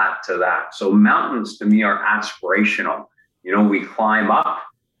relate that to that. So mountains to me are aspirational. We climb up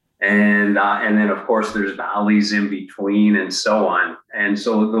and then of course there's valleys in between and so on. And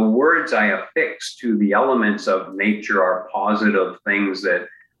so the words I affix to the elements of nature are positive things that,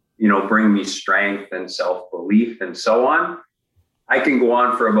 bring me strength and self-belief and so on. I can go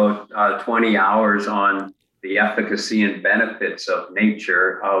on for about 20 hours on the efficacy and benefits of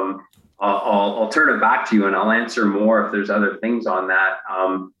nature. I'll turn it back to you and I'll answer more if there's other things on that.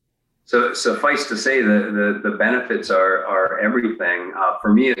 So suffice to say the benefits are everything.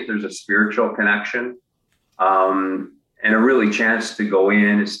 For me, if there's a spiritual connection and a really chance to go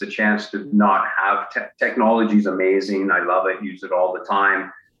in, it's the chance to not have technology is amazing. I love it, use it all the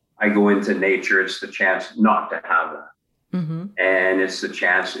time. I go into nature, it's the chance not to have that. And it's the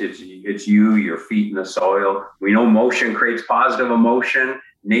chance, it's you, your feet in the soil. We know motion creates positive emotion.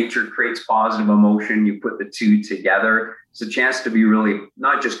 Nature creates positive emotion. You put the two together. It's a chance to be really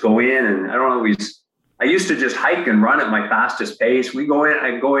not just go in and I used to just hike and run at my fastest pace.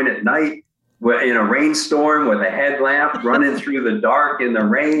 I go in at night in a rainstorm with a headlamp running through the dark in the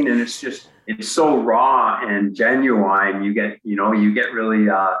rain. And it's so raw and genuine. You get really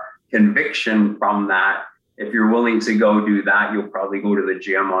conviction from that. If you're willing to go do that, you'll probably go to the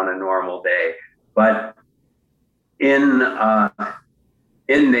gym on a normal day. But in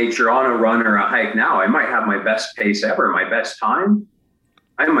in nature on a run or a hike now, I might have my best pace ever, my best time.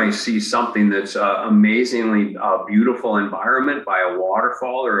 I might see something that's amazingly beautiful environment by a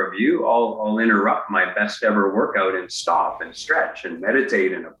waterfall or a view. I'll interrupt my best ever workout and stop and stretch and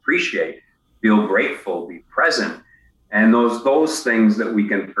meditate and appreciate, feel grateful, be present. And those things that we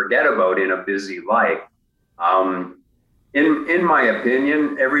can forget about in a busy life. In my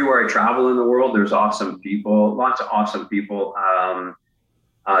opinion, everywhere I travel in the world, there's awesome people, lots of awesome people.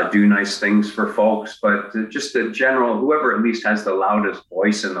 Do nice things for folks, but just the general, whoever at least has the loudest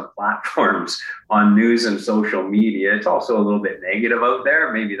voice in the platforms on news and social media, it's also a little bit negative out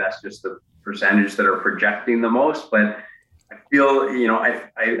there. Maybe that's just the percentage that are projecting the most, but I feel,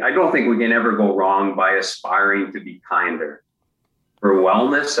 I don't think we can ever go wrong by aspiring to be kinder for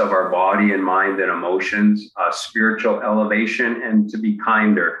wellness of our body and mind and emotions, spiritual elevation, and to be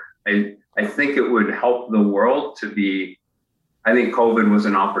kinder. I think it would help the world to be. I think COVID was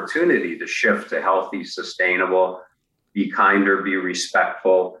an opportunity to shift to healthy, sustainable, be kinder, be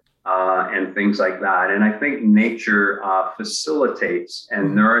respectful, and things like that. And I think nature facilitates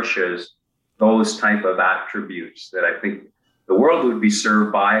and nourishes those type of attributes that I think the world would be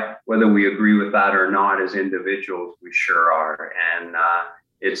served by, whether we agree with that or not as individuals, we sure are. And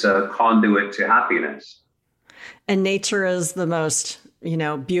it's a conduit to happiness. And nature is the most,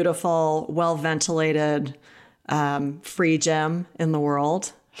 beautiful, well-ventilated, free gem in the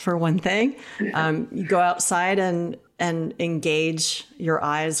world, for one thing. You go outside and engage your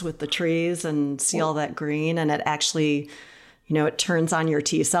eyes with the trees and see all that green, and it actually, it turns on your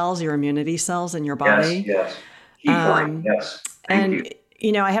T cells, your immunity cells in your body. Yes. Yes. Thank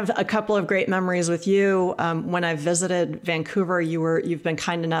you. I have a couple of great memories with you. When I visited Vancouver, you've been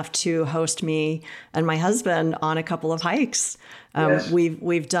kind enough to host me and my husband on a couple of hikes. Yes.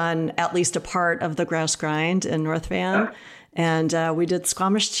 We've done at least a part of the Grouse Grind in North Van, and we did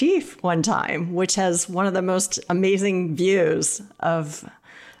Squamish Chief one time, which has one of the most amazing views of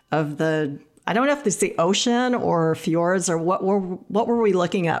the. I don't know if it's the ocean or fjords or what were we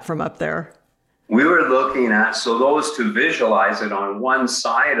looking at from up there? We were looking at, so those to visualize it, on one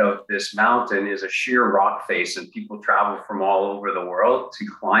side of this mountain is a sheer rock face, and people travel from all over the world to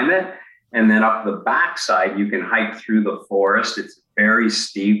climb it. And then up the backside, you can hike through the forest. It's very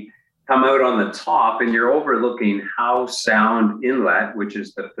steep. Come out on the top, and you're overlooking Howe Sound Inlet, which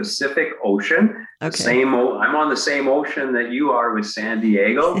is the Pacific Ocean. Okay. I'm on the same ocean that you are with San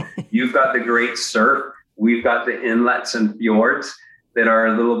Diego. You've got the great surf. We've got the inlets and fjords that are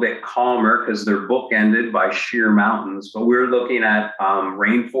a little bit calmer because they're bookended by sheer mountains. But we're looking at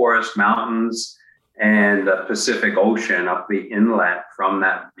rainforest, mountains, and the Pacific Ocean up the inlet from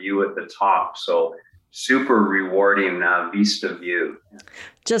that view at the top. So super rewarding vista view.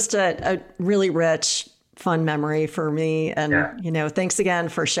 Just a really rich, fun memory for me. And, thanks again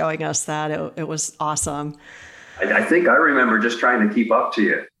for showing us that. It was awesome. I think I remember just trying to keep up to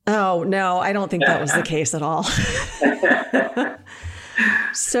you. Oh, no, I don't think that was the case at all.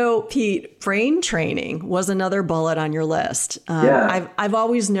 So, Pete, brain training was another bullet on your list. I've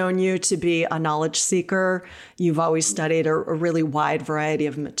always known you to be a knowledge seeker. You've always studied a really wide variety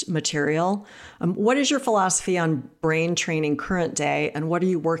of material. What is your philosophy on brain training current day, and what are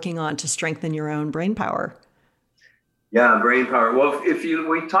you working on to strengthen your own brain power? Yeah, brain power. Well,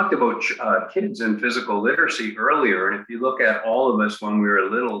 we talked about kids and physical literacy earlier, and if you look at all of us when we were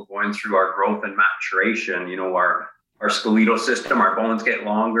little, going through our growth and maturation, our skeletal system, our bones get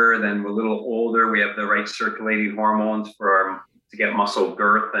longer. Then we're a little older. We have the right circulating hormones to get muscle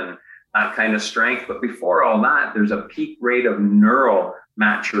girth and that kind of strength. But before all that, there's a peak rate of neural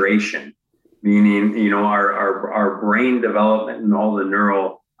maturation, meaning, our brain development and all the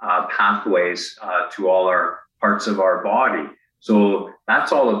neural pathways to all our parts of our body. So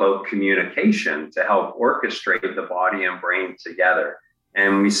that's all about communication to help orchestrate the body and brain together.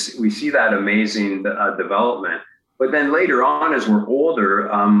 And we see that amazing development. But then later on, as we're older,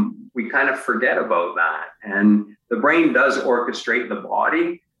 we kind of forget about that. And the brain does orchestrate the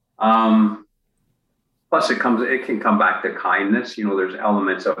body. Plus, it can come back to kindness. There's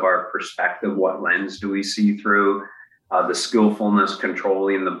elements of our perspective. What lens do we see through? The skillfulness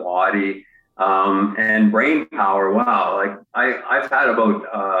controlling the body. And brain power. Wow. I've had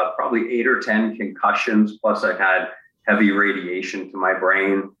about probably 8 or 10 concussions. Plus, I've had heavy radiation to my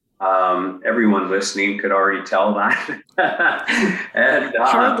brain. Everyone listening could already tell that. And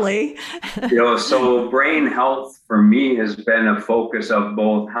hardly. So brain health for me has been a focus of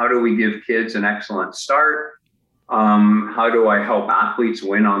both how do we give kids an excellent start? How do I help athletes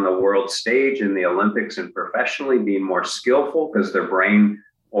win on the world stage in the Olympics and professionally, being more skillful because their brain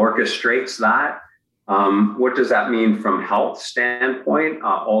orchestrates that? What does that mean from health standpoint?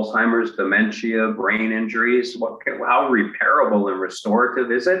 Alzheimer's, dementia, brain injuries. How repairable and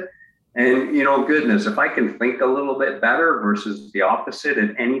restorative is it? And, goodness, if I can think a little bit better versus the opposite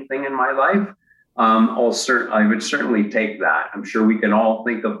in anything in my life, I would certainly take that. I'm sure we can all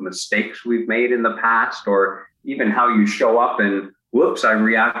think of mistakes we've made in the past, or even how you show up and, whoops, I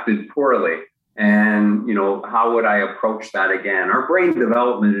reacted poorly. And, how would I approach that again? Our brain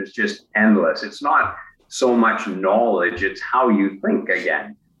development is just endless. It's not so much knowledge, it's how you think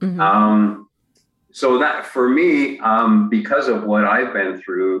again. Mm-hmm. So that for me, because of what I've been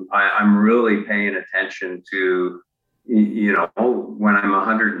through, I'm really paying attention to, when I'm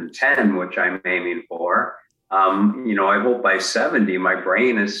 110, which I'm aiming for, I hope by 70, my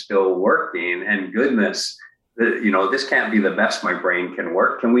brain is still working, and goodness, this can't be the best my brain can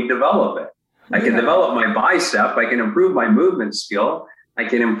work. Can we develop it? I can develop my bicep. I can improve my movement skill. I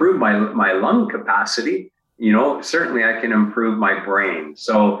can improve my lung capacity. Certainly I can improve my brain.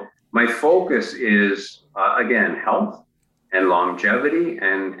 So my focus is, again, health and longevity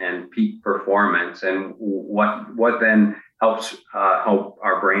and peak performance, and what then help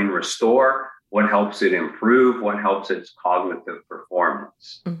our brain restore, what helps it improve, what helps its cognitive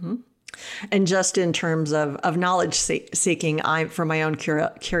performance. Mm-hmm. And just in terms of knowledge seeking, for my own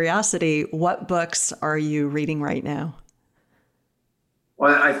curiosity, what books are you reading right now?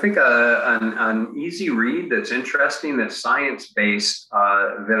 Well, I think an easy read that's interesting, that's science-based,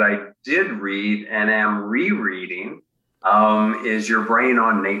 that I did read and am rereading, is Your Brain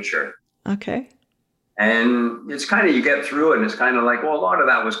on Nature. Okay. And it's kind of, you get through it and it's kind of like, well, a lot of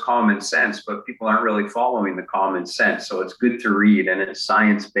that was common sense, but people aren't really following the common sense. So it's good to read, and it's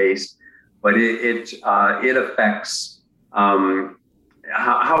science-based, but it affects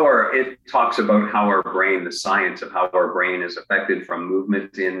it talks about how our brain, the science of how our brain is affected from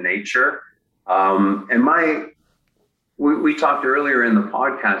movement in nature. We talked earlier in the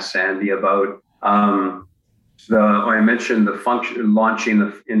podcast, Sandy, about I mentioned launching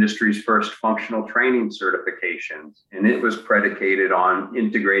the industry's first functional training certifications, and it was predicated on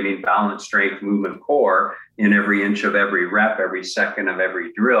integrating balance, strength, movement, core in every inch of every rep, every second of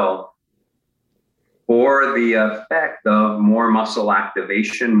every drill, for the effect of more muscle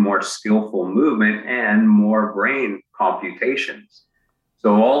activation, more skillful movement, and more brain computations.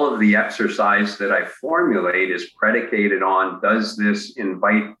 So all of the exercise that I formulate is predicated on, does this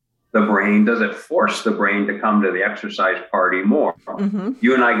invite the brain? Does it force the brain to come to the exercise party more? Mm-hmm.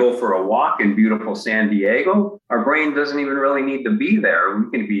 You and I go for a walk in beautiful San Diego. Our brain doesn't even really need to be there. We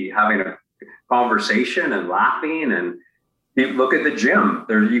can be having a conversation and laughing, and look at the gym.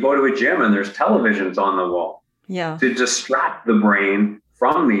 You go to a gym and there's televisions on the wall to distract the brain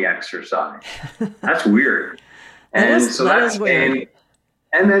from the exercise. That's weird. That is weird.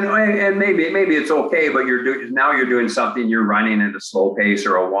 And maybe it's okay, but you're doing something, you're running at a slow pace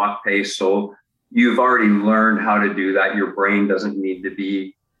or a walk pace. So you've already learned how to do that. Your brain doesn't need to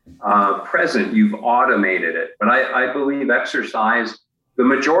be present. You've automated it. But I believe exercise, the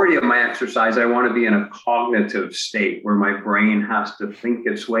majority of my exercise, I want to be in a cognitive state where my brain has to think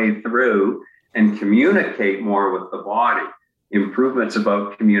its way through and communicate more with the body. Improvements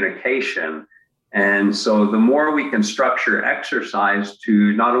about communication. And so the more we can structure exercise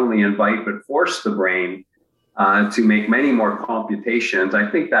to not only invite but force the brain to make many more computations, I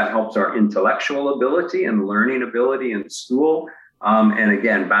think that helps our intellectual ability and learning ability in school. And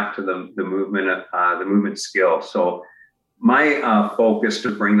again, back to the movement skill. So my focus, to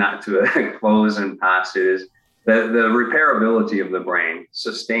bring that to a close and pass, is the repairability of the brain,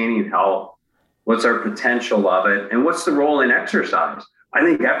 sustaining health, what's our potential of it, and what's the role in exercise. I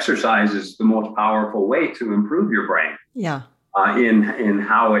think exercise is the most powerful way to improve your brain. Yeah. In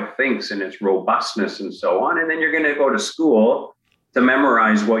how it thinks and its robustness and so on. And then you're going to go to school to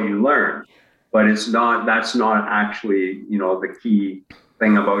memorize what you learn. But that's not actually, the key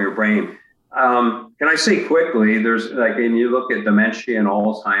thing about your brain. Can I say quickly, there's when you look at dementia and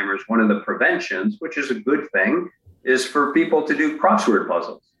Alzheimer's, one of the preventions, which is a good thing, is for people to do crossword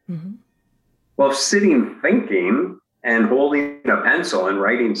puzzles. Mm-hmm. Well, sitting thinking and holding a pencil and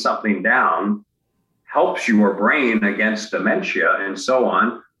writing something down helps your brain against dementia and so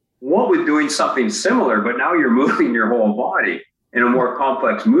on. What with doing something similar, but now you're moving your whole body in a more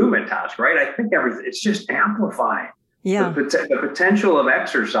complex movement task, right? I think it's just amplifying. Yeah. The potential of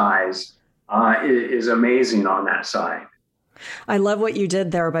exercise is amazing on that side. I love what you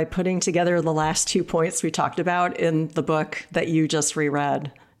did there by putting together the last 2 points we talked about in the book that you just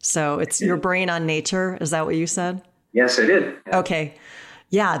reread. So it's Your Brain on Nature. Is that what you said? Yes, I did. Okay.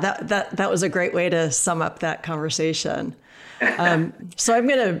 Yeah, that was a great way to sum up that conversation. So I'm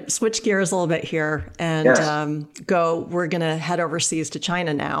going to switch gears a little bit here and we're going to head overseas to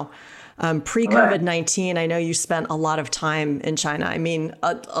China now. Pre-COVID-19, I know you spent a lot of time in China. I mean,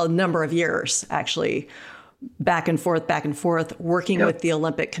 a number of years, actually, back and forth, working with the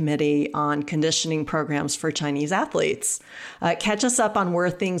Olympic Committee on conditioning programs for Chinese athletes. Catch us up on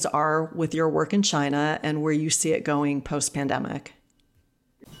where things are with your work in China and where you see it going post-pandemic.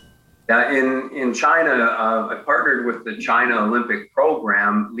 Yeah, in China, I partnered with the China Olympic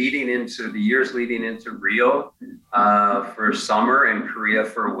program leading into Rio for summer and Korea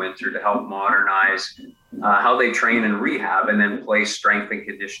for winter to help modernize how they train and rehab, and then place strength and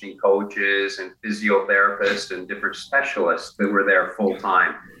conditioning coaches and physiotherapists and different specialists that were there full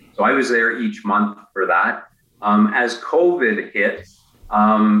time. So I was there each month for that. As COVID hit,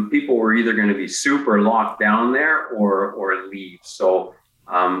 people were either going to be super locked down there or leave. So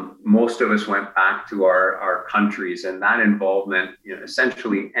most of us went back to our countries, and that involvement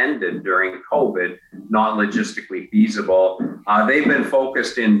essentially ended during COVID, not logistically feasible. They've been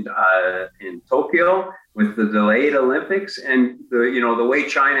focused in Tokyo with the delayed Olympics, and the way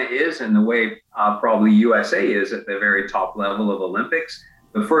China is and the way probably USA is at the very top level of Olympics.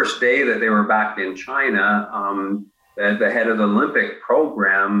 The first day that they were back in China, the head of the Olympic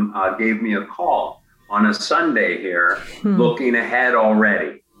program gave me a call on a Sunday here, looking ahead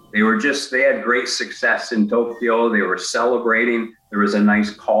already. They had great success in Tokyo. They were celebrating. There was a nice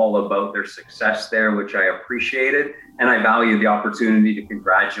call about their success there, which I appreciated. And I value the opportunity to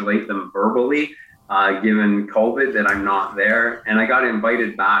congratulate them verbally, given COVID, that I'm not there. And I got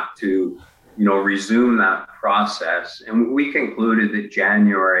invited back to, resume that process. And we concluded that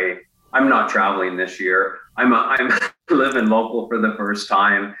January, I'm not traveling this year. I'm living local for the first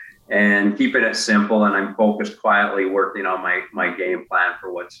time and keeping it simple. And I'm focused quietly working on my game plan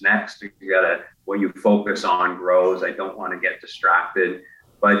for what's next. What you focus on grows. I don't want to get distracted.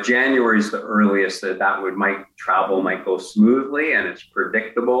 But January is the earliest that travel might go smoothly, and it's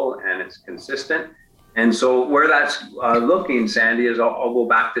predictable and it's consistent. And so where that's looking, Sandy, is I'll go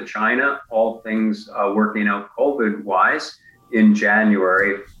back to China, all things working out COVID-wise in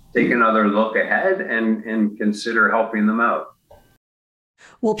January, take another look ahead and consider helping them out.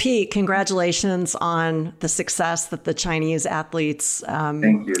 Well, Pete, congratulations on the success that the Chinese athletes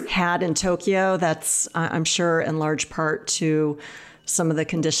had in Tokyo. That's, I'm sure, in large part to some of the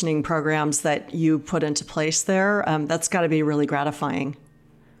conditioning programs that you put into place there. That's got to be really gratifying.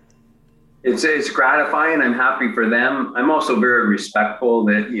 It's gratifying. I'm happy for them. I'm also very respectful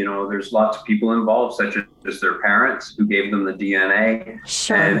that, there's lots of people involved, such as their parents who gave them the DNA,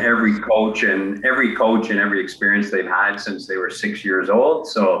 and every coach and every experience they've had since they were 6 years old.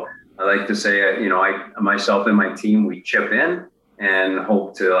 So I like to say, myself and my team, we chip in and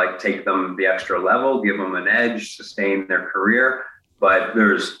hope to take them the extra level, give them an edge, sustain their career. But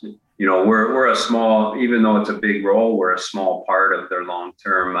there's, we're a small, even though it's a big role, we're a small part of their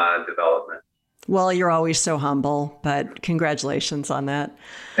long-term development. Well, you're always so humble, but congratulations on that.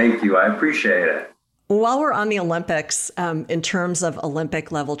 Thank you. I appreciate it. While we're on the Olympics, in terms of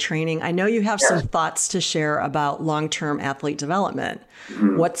Olympic level training, I know you have some thoughts to share about long-term athlete development.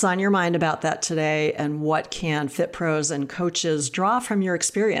 Mm-hmm. What's on your mind about that today, and what can Fit Pros and coaches draw from your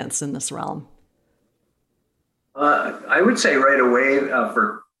experience in this realm? I would say right away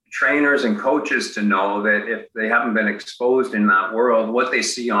for trainers and coaches to know that if they haven't been exposed in that world, what they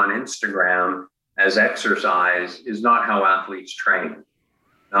see on Instagram as exercise is not how athletes train,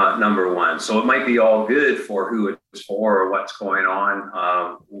 number one. So it might be all good for who it's for or what's going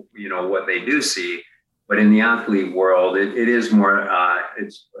on, what they do see. But in the athlete world, it is more,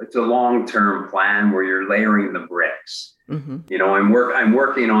 it's a long-term plan where you're layering the bricks. Mm-hmm. I'm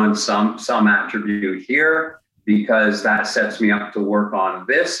working on some attribute here, because that sets me up to work on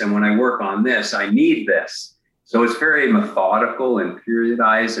this. And when I work on this, I need this. So it's very methodical and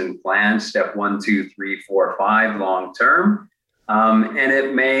periodized and planned, step 1, 2, 3, 4, 5, long term. And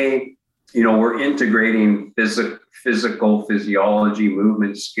it may, we're integrating physical physiology,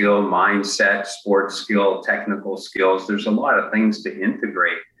 movement skill, mindset, sports skill, technical skills. There's a lot of things to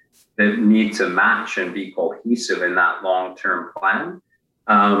integrate that need to match and be cohesive in that long-term plan.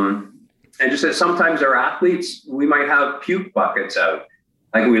 And just that sometimes our athletes, we might have puke buckets out.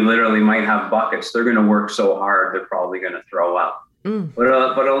 We literally might have buckets. They're going to work so hard, they're probably going to throw up. But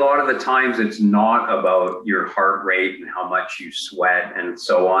a lot of the times it's not about your heart rate and how much you sweat and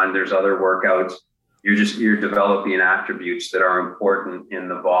so on. There's other workouts. You're developing attributes that are important in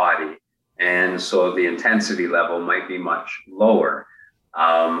the body. And so the intensity level might be much lower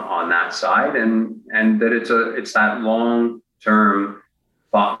on that side. And that it's that long-term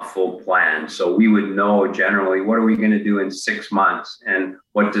thoughtful plan. So we would know generally, what are we going to do in 6 months? And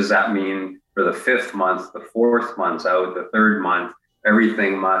what does that mean for the 5th month, the 4th month out, the 3rd month?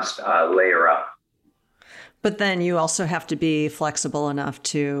 Everything must layer up. But then you also have to be flexible enough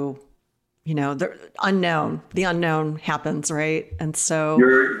to, the unknown happens, right? And so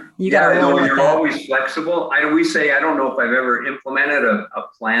you got to roll with you're that. always flexible. I don't know if I've ever implemented a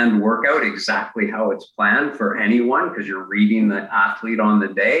planned workout exactly how it's planned for anyone, because you're reading the athlete on the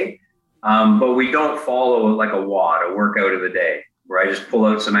day. But we don't follow like a workout of the day, where I just pull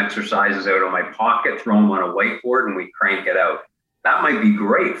out some exercises out of my pocket, throw them on a whiteboard, and we crank it out. That might be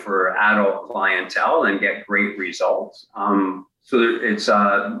great for adult clientele and get great results. So it's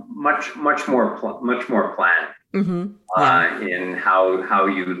much more planned in how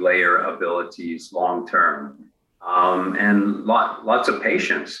you layer abilities long term, and lots of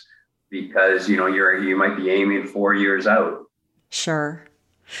patience, because you might be aiming 4 years out. Sure.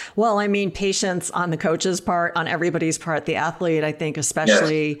 Well, I mean, patience on the coach's part, on everybody's part, the athlete, I think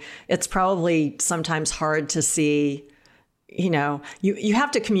especially, yes. It's probably sometimes hard to see. You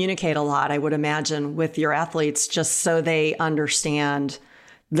have to communicate a lot, I would imagine, with your athletes, just so they understand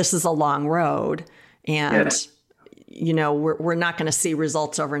this is a long road, and, yes. We're not going to see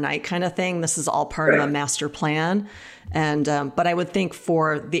results overnight kind of thing. This is all part of a master plan. And, but I would think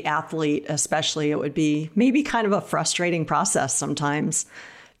for the athlete, especially, it would be maybe kind of a frustrating process sometimes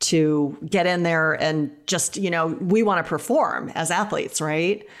to get in there and just, we want to perform as athletes,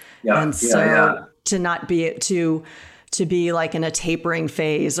 right? Yeah. And so to not be, to be like in a tapering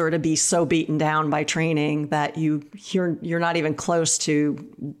phase, or to be so beaten down by training that you're not even close to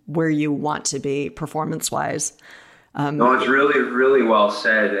where you want to be performance wise. No, it's really, really well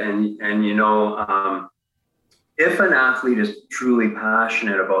said. And if an athlete is truly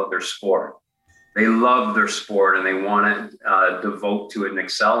passionate about their sport, they love their sport and they want to devote to it and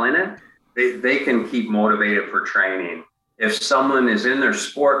excel in it, they can keep motivated for training. If someone is in their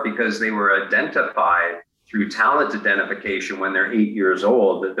sport because they were identified through talent identification when they're 8 years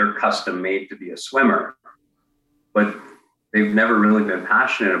old, that they're custom made to be a swimmer, but they've never really been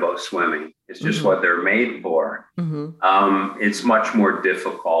passionate about swimming. It's just what they're made for. It's much more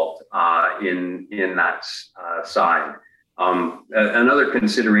difficult in that side. Another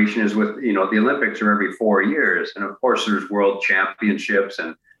consideration is with, the Olympics are every 4 years. And of course there's world championships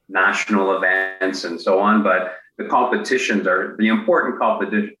and national events and so on, but the important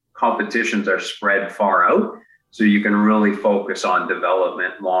competitions are spread far out, so you can really focus on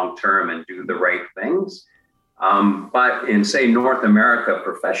development long term and do the right things. But in, say, North America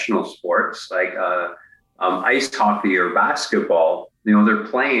professional sports like ice hockey or basketball, they're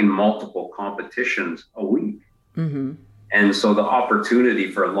playing multiple competitions a week. And so the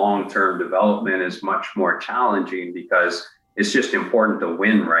opportunity for long-term development is much more challenging, because it's just important to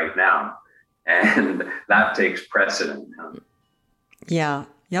win right now, and that takes precedent. Yeah.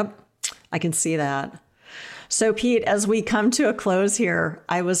 Yep. I can see that. So Pete, as we come to a close here,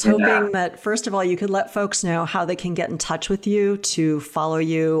 I was hoping that first of all, you could let folks know how they can get in touch with you, to follow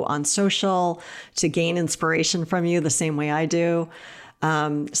you on social, to gain inspiration from you the same way I do.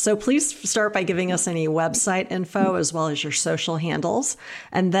 So please start by giving us any website info as well as your social handles.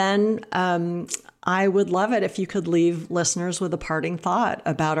 And then I would love it if you could leave listeners with a parting thought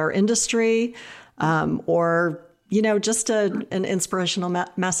about our industry, or just an inspirational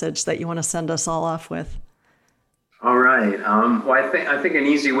message that you want to send us all off with. All right. Well, I think an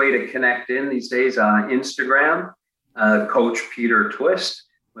easy way to connect in these days, Instagram, Coach Peter Twist,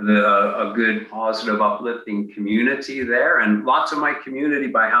 with a good, positive, uplifting community there, and lots of my community,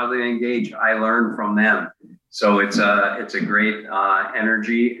 by how they engage, I learn from them. So it's a great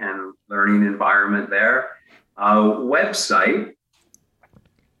energy and learning environment there. Website.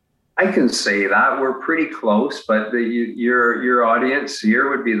 I can say that we're pretty close, but your audience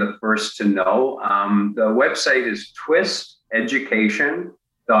here would be the first to know. The website is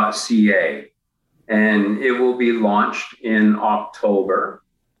twisteducation.ca, and it will be launched in October,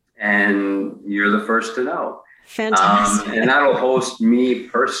 and you're the first to know. Fantastic. And that'll host me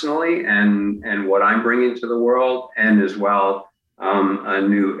personally and what I'm bringing to the world, and as well a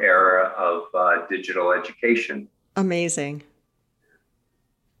new era of digital education. Amazing.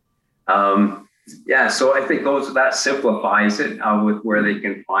 So I think that simplifies it with where they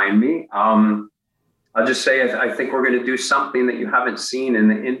can find me. I'll just say, I think we're going to do something that you haven't seen in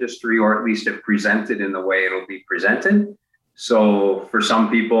the industry, or at least it presented in the way it'll be presented. So for some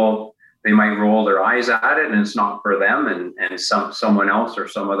people, they might roll their eyes at it and it's not for them, and someone else or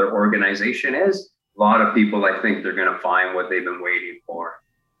some other organization is. A lot of people, I think, they're going to find what they've been waiting for.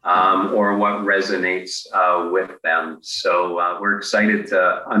 or what resonates with them. So we're excited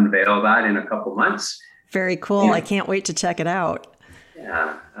to unveil that in a couple months. Very cool. Yeah. I can't wait to check it out.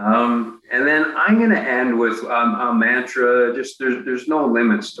 Yeah. And then I'm going to end with a mantra, just there's no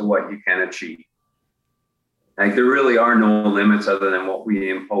limits to what you can achieve. Like there really are no limits other than what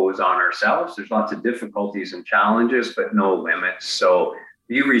we impose on ourselves. There's lots of difficulties and challenges, but no limits. So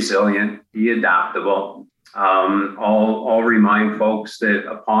be resilient, be adaptable. I'll remind folks that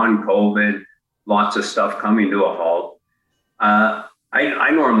upon COVID, lots of stuff coming to a halt. I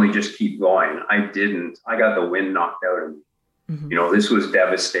normally just keep going. I didn't. I got the wind knocked out of me. Mm-hmm. This was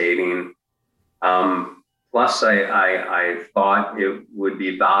devastating. Plus, I thought it would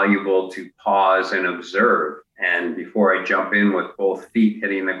be valuable to pause and observe. And before I jump in with both feet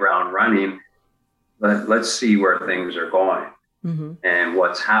hitting the ground running, let's see where things are going. Mm-hmm. And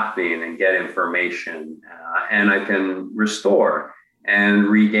what's happening, and get information, and I can restore and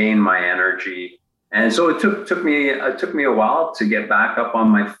regain my energy. And so it took me a while to get back up on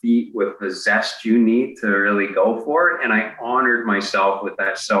my feet with the zest you need to really go for it. And I honored myself with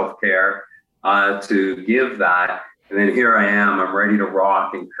that self-care to give that. And then here I am. I'm ready to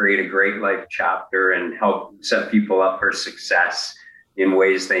rock and create a great life chapter and help set people up for success in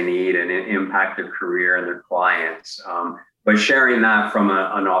ways they need and impact their career and their clients. But sharing that from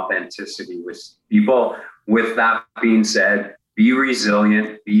an authenticity with people. With that being said, be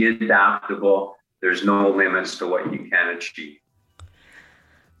resilient, be adaptable. There's no limits to what you can achieve.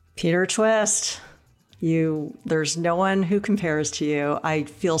 Peter Twist, there's no one who compares to you. I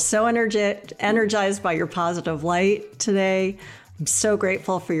feel so energized by your positive light today. I'm so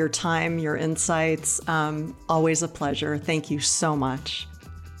grateful for your time, your insights. Always a pleasure. Thank you so much.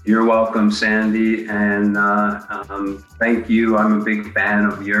 You're welcome, Sandy, and thank you. I'm a big fan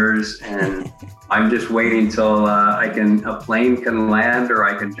of yours, and I'm just waiting till a plane can land, or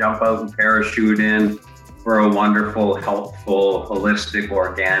I can jump out and parachute in for a wonderful, helpful, holistic,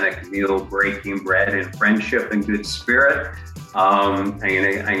 organic meal, breaking bread in friendship and good spirit. I'm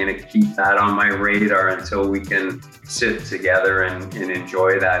gonna keep that on my radar until we can sit together and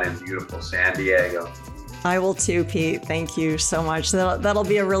enjoy that in beautiful San Diego. I will too, Pete. Thank you so much. That'll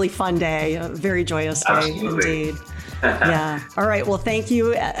be a really fun day, a very joyous day. Absolutely. Indeed. Yeah. All right. Well, thank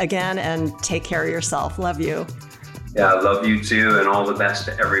you again, and take care of yourself. Love you. Yeah, I love you too, and all the best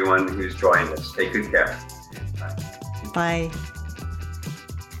to everyone who's joined us. Take good care. Bye.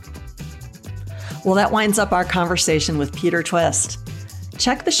 Well, that winds up our conversation with Peter Twist.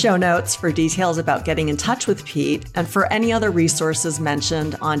 Check the show notes for details about getting in touch with Pete and for any other resources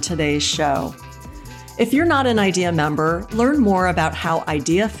mentioned on today's show. If you're not an IDEA member, learn more about how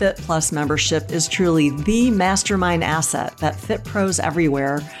IDEA Fit Plus membership is truly the mastermind asset that Fit Pros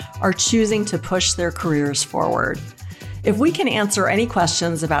everywhere are choosing to push their careers forward. If we can answer any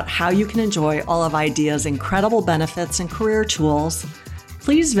questions about how you can enjoy all of IDEA's incredible benefits and career tools,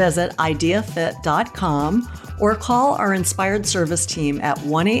 please visit ideafit.com or call our Inspired Service team at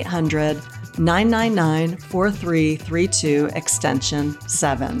 1-800-999-4332 extension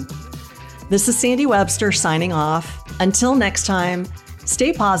 7. This is Sandy Webster signing off. Until next time,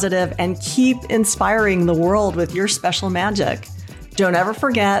 stay positive and keep inspiring the world with your special magic. Don't ever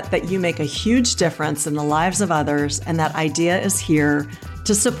forget that you make a huge difference in the lives of others, and that IDEA is here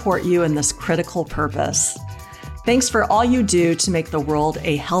to support you in this critical purpose. Thanks for all you do to make the world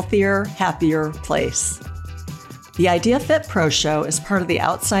a healthier, happier place. The IDEA Fit Pro Show is part of the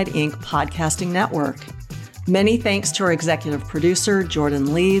Outside Inc. podcasting network. Many thanks to our executive producer,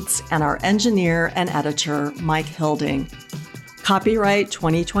 Jordan Leeds, and our engineer and editor, Mike Hilding. Copyright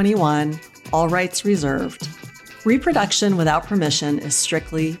 2021, all rights reserved. Reproduction without permission is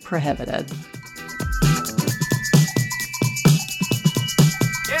strictly prohibited.